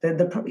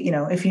the you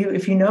know, if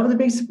you know the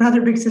Big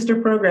Brother Big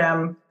Sister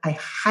program, I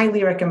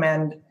highly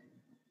recommend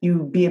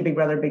you be a Big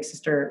Brother Big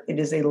Sister. It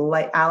is a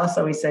light. Alice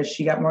always says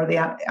she got more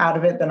out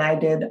of it than I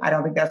did. I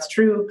don't think that's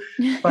true,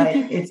 but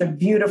it's a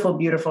beautiful,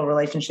 beautiful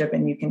relationship,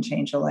 and you can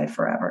change a life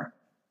forever.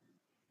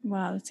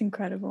 Wow, that's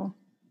incredible.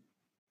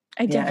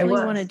 I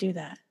definitely want to do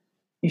that.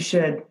 You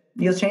should.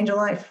 You'll change a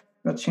life.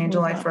 You'll change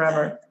a life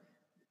forever. That.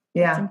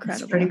 Yeah,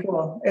 it's pretty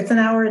cool. It's an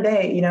hour a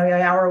day, you know, an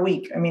hour a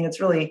week. I mean,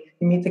 it's really,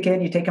 you meet the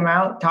kid, you take him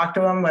out, talk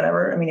to him,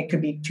 whatever. I mean, it could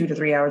be 2 to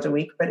 3 hours a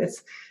week, but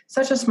it's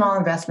such a small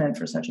investment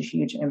for such a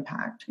huge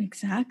impact.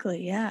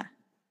 Exactly. Yeah.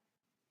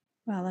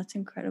 Wow, that's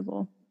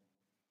incredible.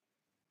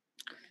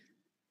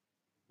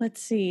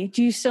 Let's see.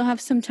 Do you still have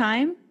some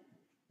time?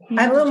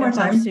 I have a little more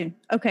time. Soon.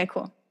 Okay,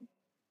 cool.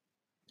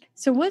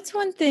 So what's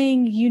one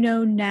thing you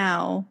know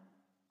now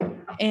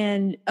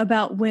and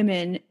about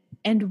women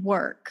and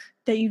work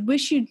that you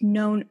wish you'd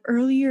known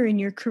earlier in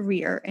your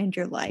career and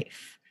your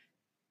life?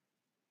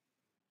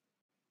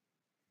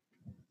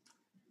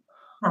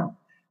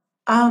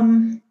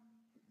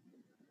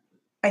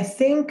 I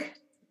think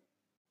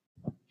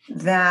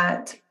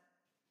that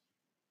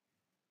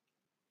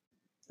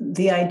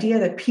the idea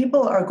that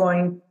people are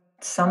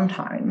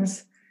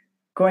sometimes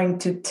going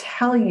to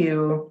tell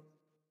you,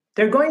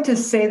 they're going to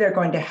say they're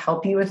going to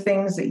help you with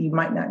things that you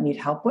might not need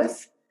help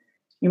with.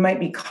 You might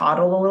be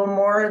coddled a little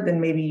more than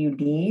maybe you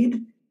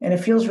need. And it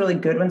feels really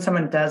good when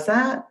someone does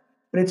that,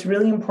 but it's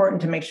really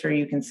important to make sure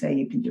you can say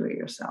you can do it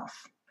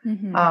yourself.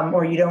 Mm-hmm.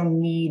 Or you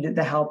don't need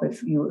the help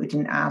if you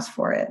didn't ask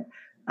for it.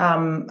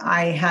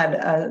 I had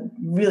a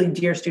really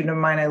dear student of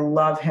mine, I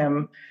love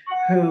him,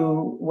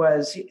 who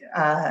was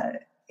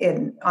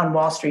on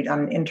Wall Street on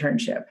an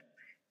internship.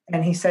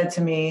 And he said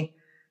to me,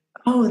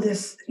 oh,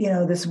 this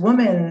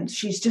woman,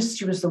 she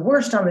was the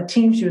worst on the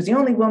team. She was the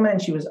only woman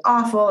and she was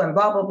awful and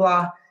blah, blah,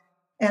 blah.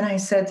 And I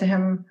said to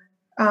him,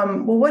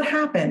 well, what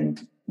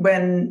happened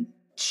when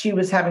she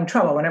was having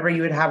trouble? Whenever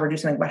you would have her do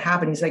something, what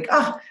happened? He's like,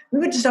 we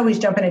would just always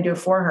jump in and do it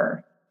for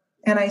her.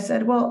 And I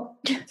said, well,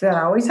 did that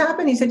always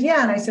happen? He said,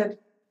 yeah. And I said,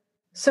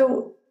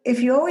 so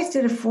if you always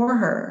did it for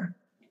her,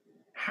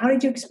 how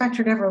did you expect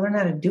her to ever learn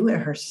how to do it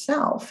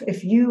herself?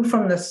 If you,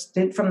 from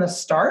the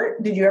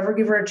start, did you ever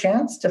give her a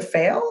chance to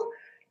fail?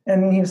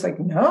 And he was like,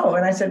 no.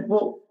 And I said,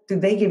 well,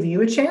 did they give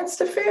you a chance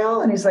to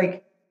fail? And he's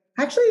like,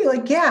 actually,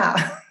 like,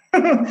 yeah.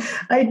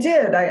 I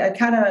did. I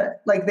kind of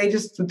like, they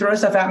just throw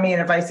stuff at me.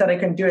 And if I said I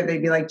couldn't do it, they'd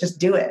be like, just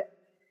do it.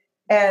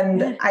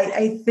 And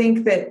I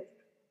think that,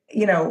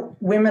 you know,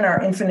 women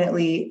are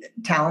infinitely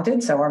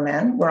talented. So are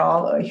men. We're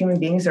all human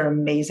beings are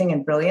amazing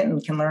and brilliant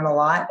and can learn a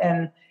lot.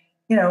 And,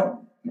 you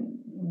know,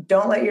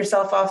 don't let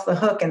yourself off the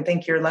hook and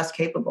think you're less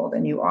capable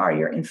than you are.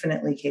 You're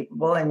infinitely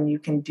capable and you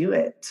can do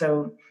it.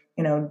 So,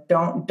 you know,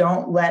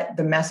 don't let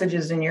the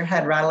messages in your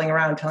head rattling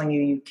around telling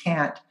you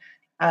can't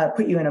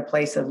put you in a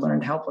place of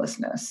learned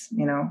helplessness.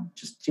 You know,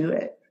 just do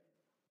it.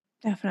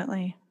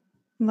 Definitely.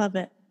 Love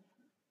it.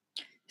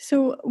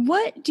 So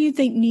what do you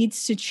think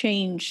needs to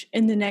change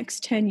in the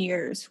next 10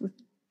 years with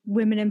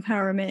women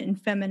empowerment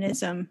and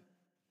feminism?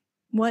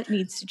 What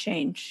needs to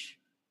change?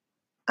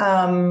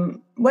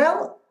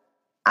 Well,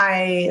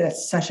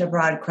 that's such a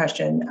broad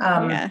question.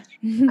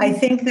 I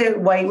think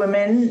that white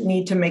women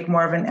need to make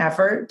more of an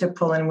effort to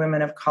pull in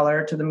women of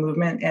color to the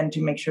movement and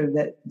to make sure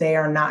that they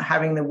are not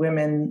having the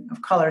women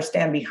of color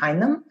stand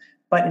behind them,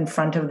 but in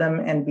front of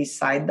them and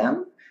beside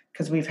them,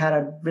 because we've had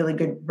a really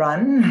good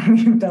run.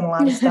 We've done a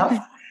lot of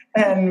stuff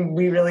and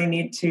we really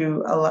need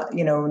to,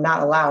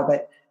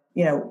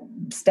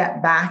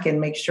 step back and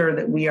make sure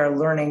that we are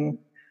learning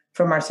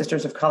from our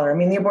sisters of color. I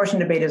mean, the abortion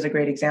debate is a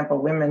great example.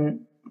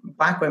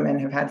 Black women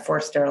have had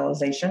forced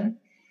sterilization.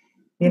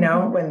 You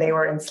know, when they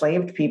were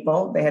enslaved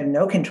people, they had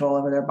no control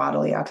over their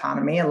bodily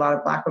autonomy. A lot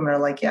of Black women are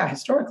like, yeah,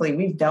 historically,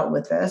 we've dealt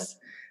with this.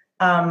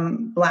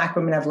 Black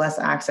women have less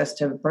access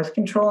to birth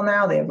control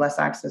now. They have less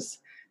access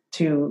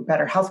to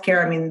better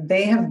healthcare. I mean,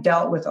 they have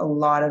dealt with a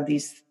lot of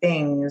these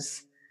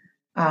things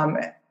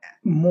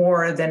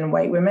more than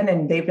white women.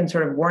 And they've been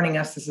sort of warning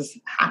us this is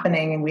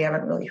happening and we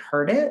haven't really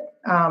heard it.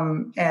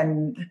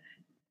 And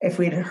if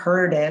we'd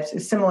heard it,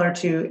 it's similar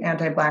to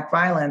anti-Black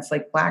violence.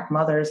 Like Black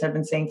mothers have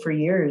been saying for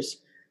years,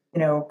 you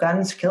know,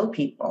 guns kill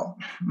people.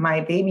 My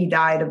baby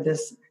died of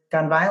this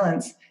gun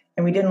violence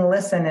and we didn't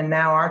listen. And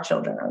now our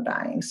children are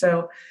dying.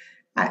 So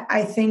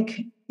I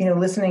think,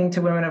 listening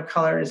to women of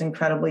color is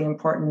incredibly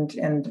important,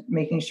 and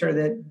making sure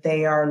that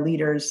they are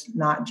leaders,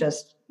 not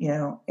just,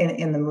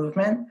 in the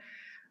movement.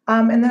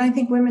 And then I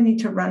think women need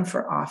to run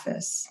for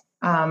office.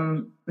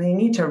 They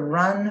need to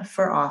run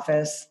for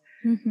office.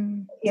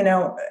 Mm-hmm.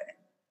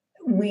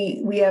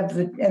 We have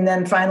and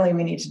then finally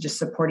we need to just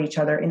support each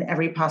other in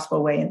every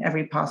possible way, in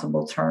every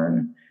possible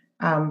turn,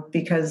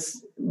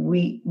 because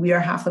we are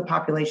half the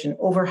population,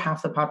 over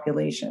half the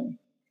population.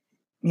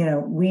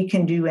 We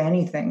can do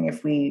anything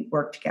if we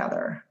work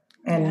together.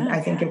 And I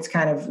think it's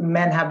kind of,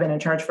 men have been in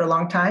charge for a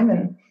long time,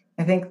 and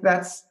I think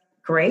that's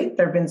great.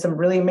 There have been some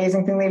really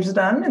amazing things they've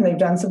done, and they've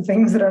done some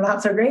things that are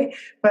not so great,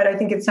 but I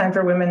think it's time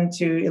for women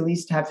to at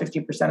least have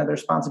 50% of the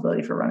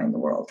responsibility for running the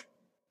world.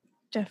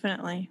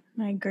 Definitely.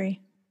 I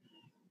agree.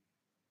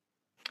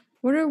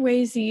 What are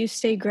ways that you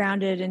stay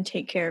grounded and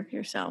take care of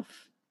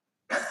yourself?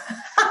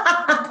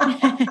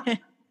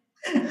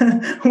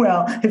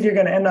 Well, if you're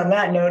going to end on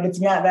that note, it's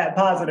not that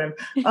positive.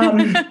 Come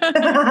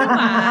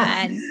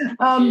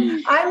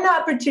on. I'm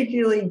not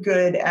particularly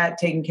good at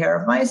taking care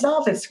of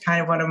myself. It's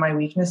kind of one of my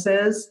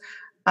weaknesses.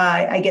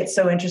 I get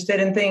so interested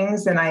in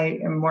things, and I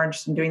am more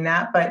interested in doing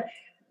that. But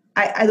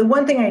the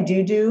one thing I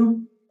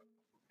do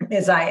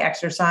is I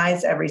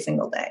exercise every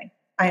single day.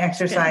 I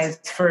exercise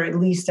for at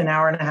least an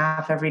hour and a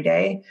half every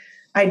day.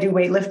 I do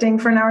weightlifting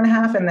for an hour and a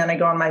half, and then I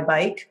go on my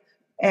bike.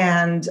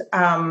 And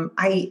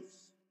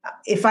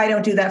if I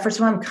don't do that, first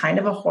of all, I'm kind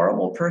of a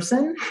horrible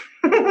person.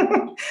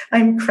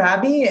 I'm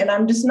crabby, and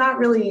I'm just not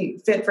really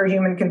fit for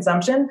human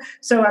consumption.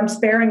 So I'm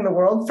sparing the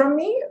world from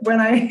me when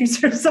I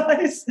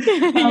exercise.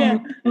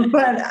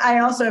 But I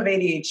also have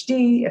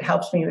ADHD. It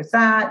helps me with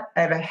that.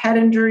 I have a head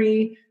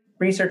injury.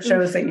 Research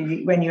shows that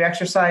when you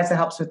exercise, it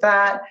helps with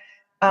that.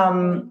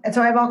 And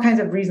so I have all kinds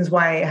of reasons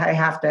why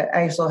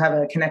I also have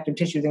a connective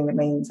tissue thing that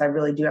means I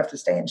really do have to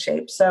stay in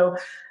shape. So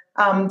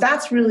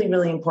that's really,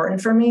 really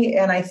important for me.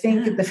 And I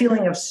think the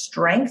feeling of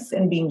strength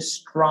and being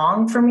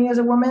strong for me as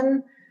a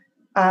woman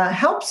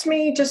helps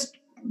me just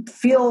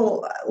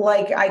feel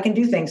like I can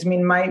do things. I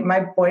mean,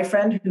 my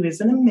boyfriend, who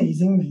is an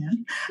amazing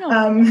man,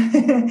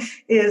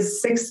 is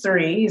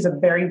 6'3". He's a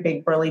very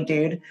big, burly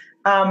dude.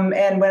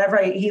 And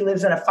whenever he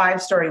lives in a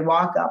 5-story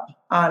walk up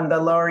on the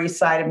Lower East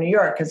Side of New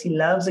York, because he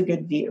loves a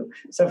good view.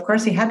 So of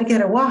course he had to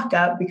get a walk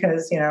up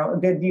because, a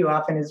good view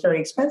often is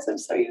very expensive.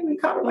 So we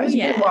compromise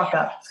a good walk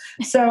up.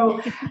 So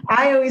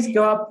I always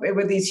go up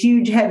with these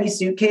huge, heavy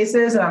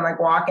suitcases, and I'm like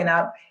walking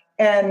up.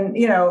 And,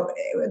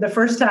 the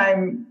first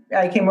time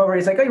I came over,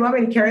 he's like, "Oh, you want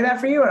me to carry that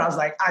for you?" And I was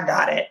like, "I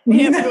got it."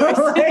 And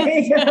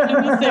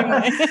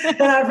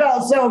I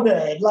felt so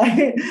good.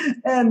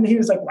 And he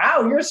was like,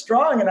 "Wow, you're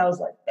strong." And I was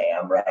like,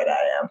 "Damn right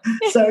I am."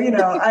 So,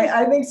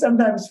 I think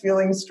sometimes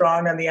feeling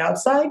strong on the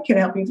outside can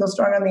help you feel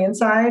strong on the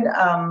inside.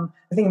 I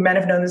think men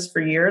have known this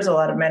for years. A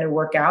lot of men who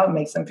work out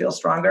makes them feel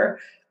stronger.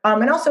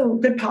 And also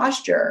good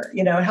posture.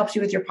 It helps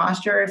you with your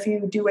posture if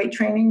you do weight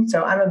training.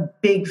 So I'm a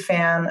big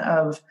fan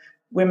of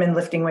women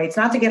lifting weights,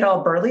 not to get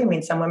all burly. I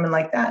mean, some women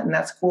like that, and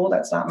that's cool.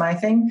 That's not my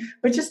thing,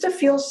 but just to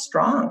feel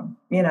strong,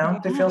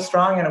 to feel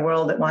strong in a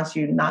world that wants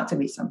you not to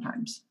be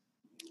sometimes.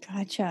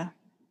 Gotcha.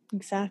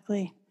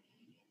 Exactly.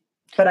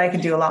 But I could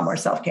do a lot more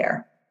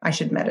self-care. I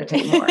should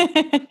meditate more.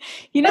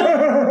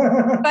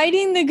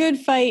 Fighting the good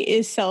fight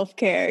is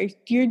self-care.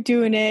 You're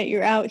doing it.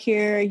 You're out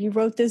here. You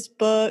wrote this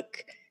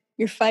book.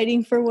 You're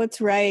fighting for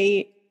what's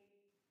right.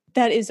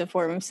 That is a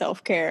form of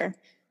self-care.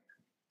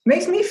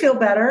 Makes me feel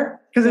better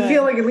because I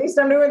feel like at least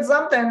I'm doing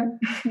something.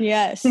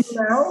 Yes.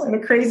 In a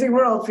crazy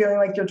world, feeling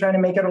like you're trying to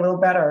make it a little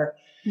better.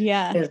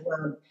 Yeah. Is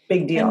a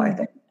big deal, I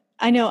think.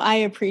 I know I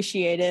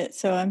appreciate it.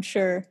 So I'm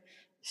sure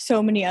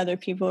so many other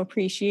people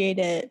appreciate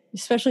it,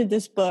 especially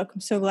this book. I'm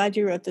so glad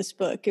you wrote this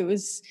book. It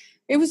was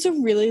a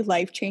really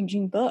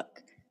life-changing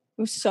book.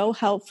 It was so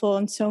helpful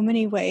in so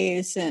many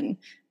ways, and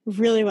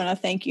really want to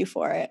thank you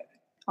for it,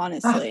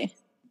 honestly.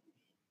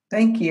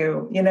 Thank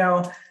you.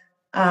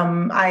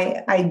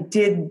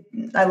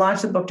 I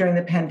launched the book during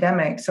the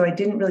pandemic, so I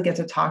didn't really get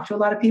to talk to a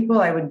lot of people.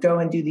 I would go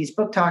and do these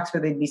book talks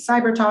where they'd be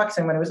cyber talks.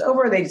 And when it was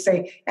over, they'd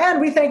say, "And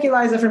we thank you,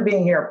 Liza, for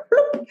being here."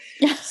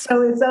 Yeah.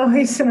 So it's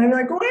always, and I'm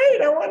like,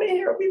 wait, I want to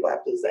hear what people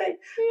have to say.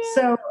 Yeah.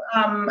 So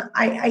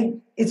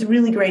it's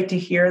really great to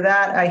hear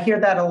that. I hear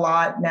that a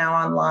lot now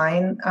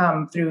online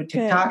through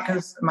TikTok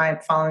because my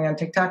following on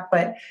TikTok,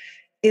 but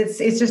it's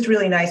just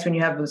really nice when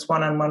you have this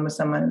one-on-one with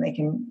someone and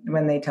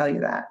when they tell you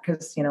that,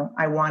 because,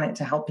 I want it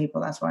to help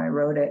people. That's why I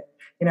wrote it.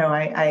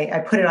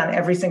 I put it on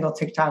every single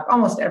TikTok,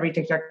 almost every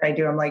TikTok I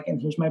do. I'm like, "And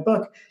here's my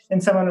book."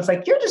 And someone was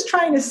like, "You're just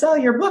trying to sell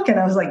your book." And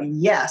I was like,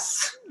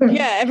 yes.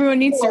 Yeah. Everyone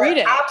needs to read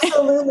it.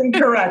 Absolutely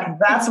correct.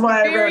 That's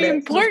why I wrote it.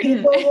 Important.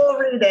 People will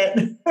read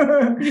it.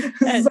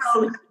 Yes.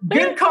 So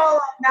good call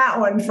on that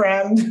one,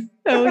 friend.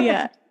 Oh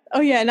yeah.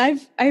 Oh yeah, and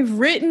I've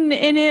written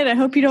in it. I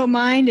hope you don't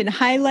mind, and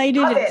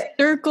highlighted and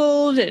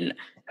circled and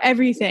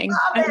everything.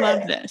 I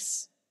love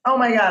this. Oh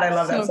my God, I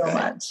love that so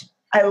much.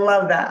 I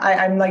love that.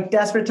 I'm like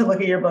desperate to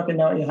look at your book and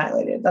know what you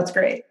highlighted. That's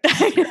great.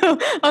 I know.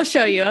 I'll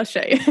show you.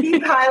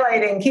 Keep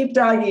highlighting, keep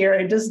dog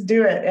earing, just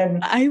do it.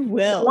 And I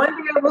will. One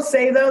thing I will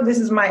say though, this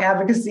is my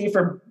advocacy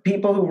for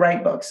people who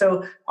write books.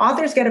 So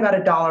authors get about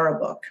 $1 a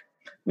book.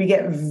 We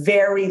get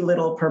very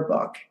little per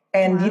book.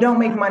 And you don't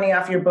make money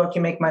off your book,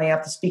 you make money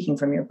off the speaking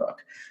from your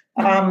book.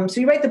 So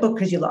you write the book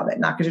because you love it,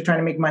 not because you're trying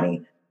to make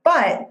money.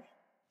 But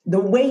the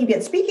way you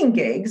get speaking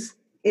gigs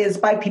is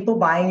by people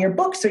buying your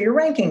book, so your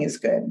ranking is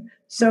good.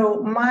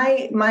 So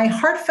my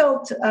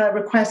heartfelt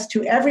request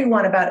to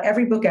everyone about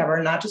every book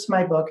ever, not just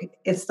my book,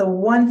 it's the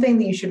one thing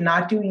that you should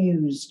not do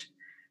used.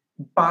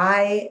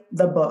 Buy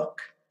the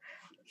book.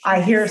 I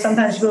hear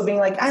sometimes people being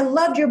like, I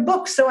loved your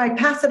book, so I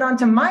passed it on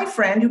to my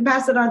friend, who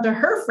passed it on to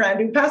her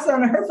friend, who passed it on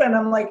to her friend.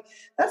 I'm like,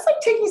 that's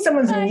like taking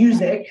someone's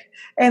music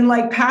and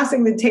like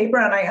passing the tape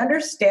around. I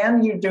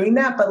understand you doing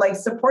that, but like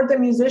support the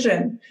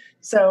musician.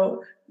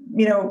 So,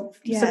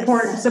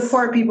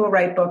 support people who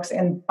write books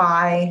and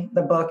buy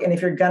the book. And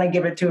if you're going to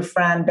give it to a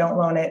friend, don't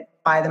loan it,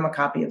 buy them a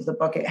copy of the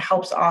book. It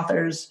helps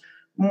authors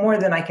more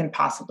than I can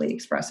possibly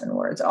express in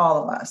words.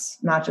 All of us,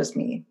 not just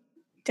me.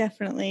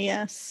 Definitely,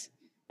 yes.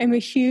 I'm a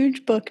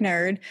huge book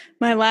nerd.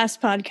 My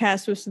last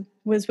podcast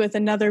was with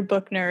another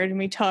book nerd, and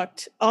we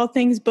talked all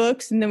things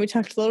books, and then we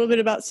talked a little bit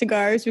about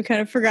cigars. We kind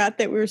of forgot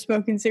that we were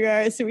smoking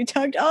cigars, so we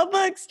talked all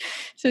books.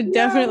 So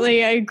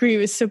definitely, I agree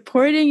with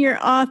supporting your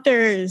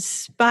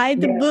authors. Buy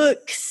the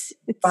books.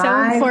 It's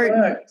so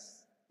important.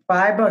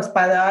 Buy books.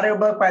 Buy the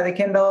audiobook, buy the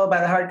Kindle, buy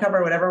the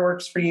hardcover, whatever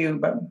works for you,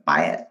 but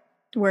buy it.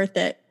 Worth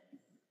it.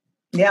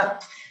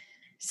 Yep.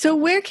 So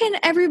where can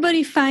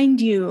everybody find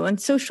you? On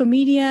social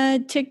media,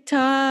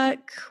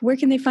 TikTok? Where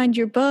can they find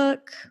your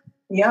book?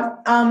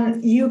 Yep.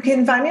 You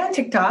can find me on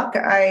TikTok.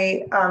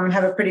 I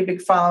have a pretty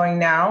big following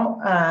now.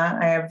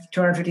 I have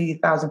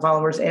 250,000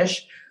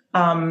 followers-ish.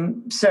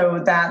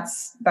 So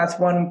that's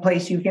one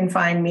place you can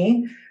find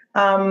me.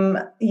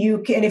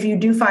 If you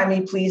do find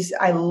me, please,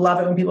 I love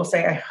it when people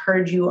say, I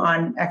heard you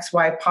on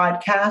XY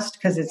podcast,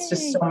 because it's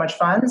just so much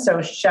fun.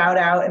 So shout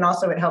out. And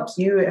also it helps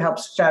you. It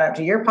helps shout out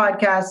to your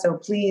podcast. So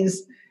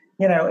please,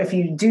 if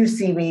you do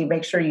see me,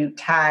 make sure you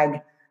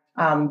tag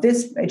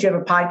this. Do you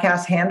have a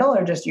podcast handle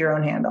or just your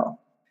own handle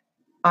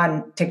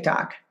on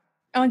TikTok?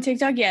 On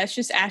TikTok, yeah, it's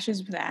just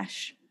Ashes with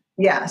Ash.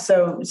 Yeah,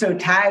 so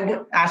tag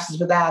Ashes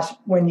with Ash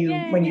when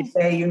you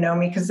say you know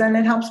me, because then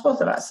it helps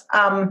both of us.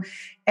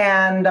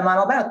 And I'm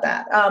all about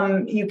that.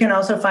 You can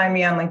also find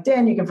me on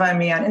LinkedIn. You can find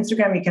me on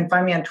Instagram. You can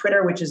find me on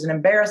Twitter, which is an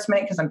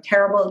embarrassment because I'm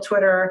terrible at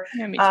Twitter.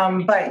 Yeah, me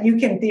too. But you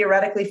can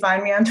theoretically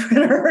find me on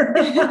Twitter.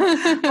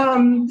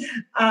 And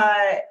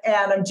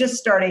I'm just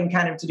starting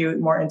kind of to do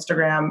more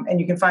Instagram. And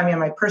you can find me on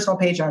my personal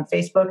page on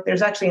Facebook.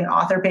 There's actually an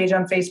author page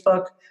on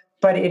Facebook,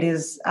 but it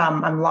is,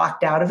 I'm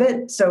locked out of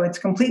it. So it's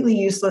completely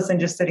useless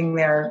and just sitting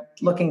there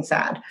looking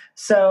sad.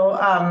 So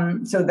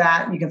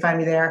that you can find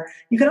me there.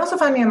 You can also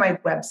find me on my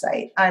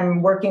website.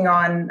 I'm working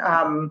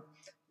on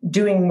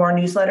doing more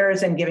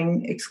newsletters and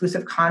giving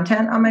exclusive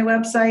content on my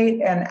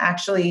website. And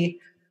actually,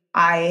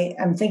 I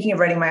am thinking of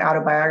writing my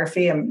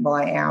autobiography, and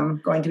I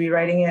am going to be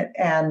writing it.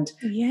 And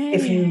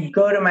if you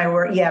go to my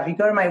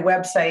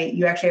website,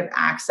 you actually have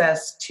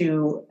access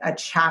to a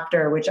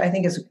chapter, which I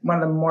think is one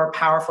of the more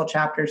powerful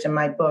chapters in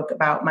my book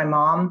about my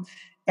mom.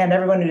 And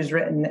everyone who's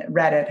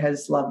read it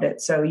has loved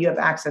it. So you have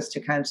access to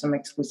kind of some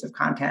exclusive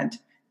content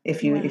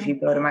if you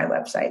go to my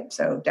website.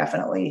 So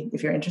definitely,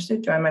 if you're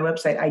interested, join my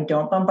website. I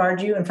don't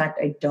bombard you. In fact,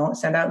 I don't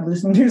send out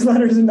loose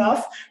newsletters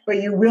enough,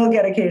 but you will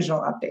get occasional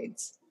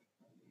updates.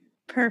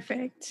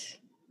 Perfect.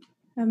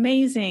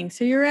 Amazing.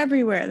 So you're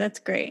everywhere. That's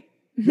great.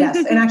 Yes.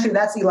 And actually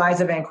that's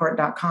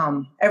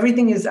ElizaVanCourt.com.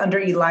 Everything is under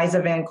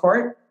Eliza Van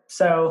Court.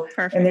 So,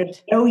 perfect. And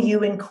there's no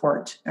U in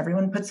court.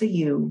 Everyone puts a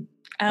U.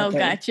 Oh, okay.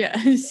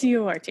 Gotcha.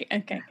 C-O-R-T.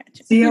 Okay.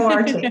 Gotcha.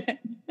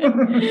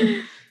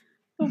 C-O-R-T.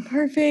 Well,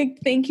 perfect.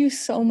 Thank you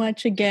so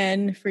much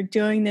again for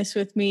doing this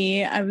with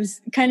me. I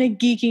was kind of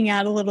geeking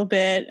out a little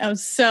bit. I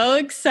was so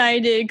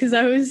excited because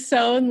I was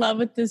so in love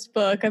with this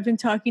book. I've been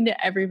talking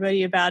to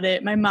everybody about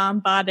it. My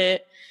mom bought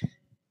it.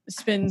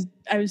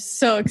 I was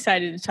so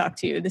excited to talk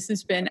to you. This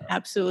has been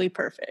absolutely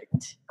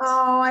perfect.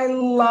 Oh, I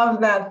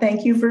love that.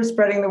 Thank you for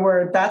spreading the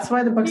word. That's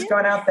why the book's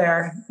going out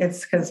there.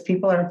 It's because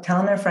people are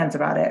telling their friends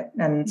about it.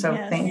 And so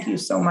thank you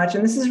so much.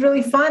 And this is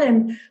really fun.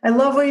 And I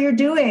love what you're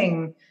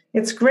doing.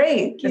 It's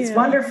great. It's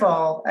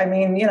wonderful. I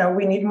mean,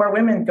 we need more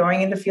women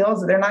going into fields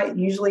that they're not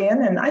usually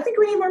in. And I think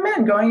we need more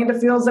men going into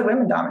fields that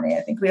women dominate.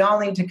 I think we all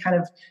need to kind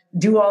of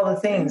do all the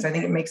things. I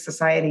think it makes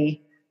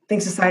society's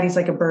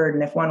like a bird.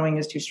 And if one wing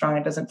is too strong,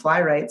 it doesn't fly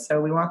right. So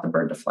we want the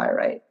bird to fly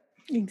right.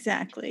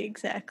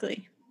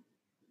 Exactly.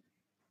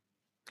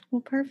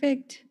 Well,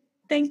 perfect.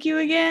 Thank you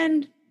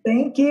again.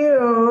 Thank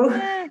you.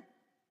 Yeah.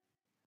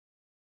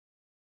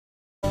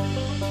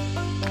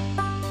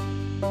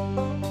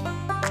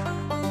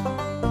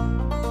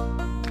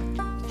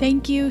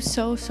 Thank you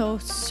so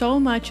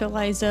much,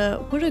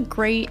 Eliza. What a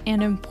great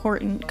and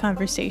important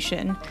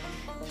conversation.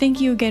 Thank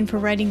you again for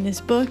writing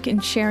this book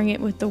and sharing it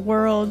with the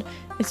world.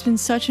 It's been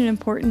such an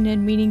important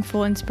and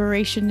meaningful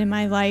inspiration in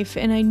my life,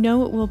 and I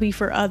know it will be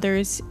for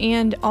others,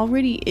 and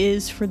already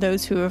is for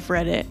those who have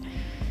read it.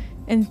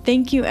 And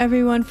thank you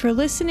everyone for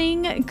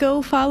listening.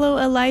 Go follow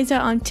Eliza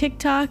on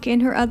TikTok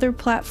and her other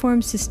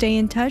platforms to stay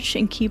in touch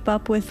and keep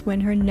up with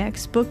when her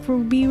next book will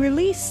be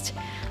released.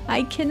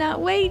 I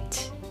cannot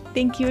wait.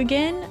 Thank you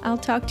again. I'll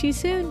talk to you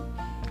soon.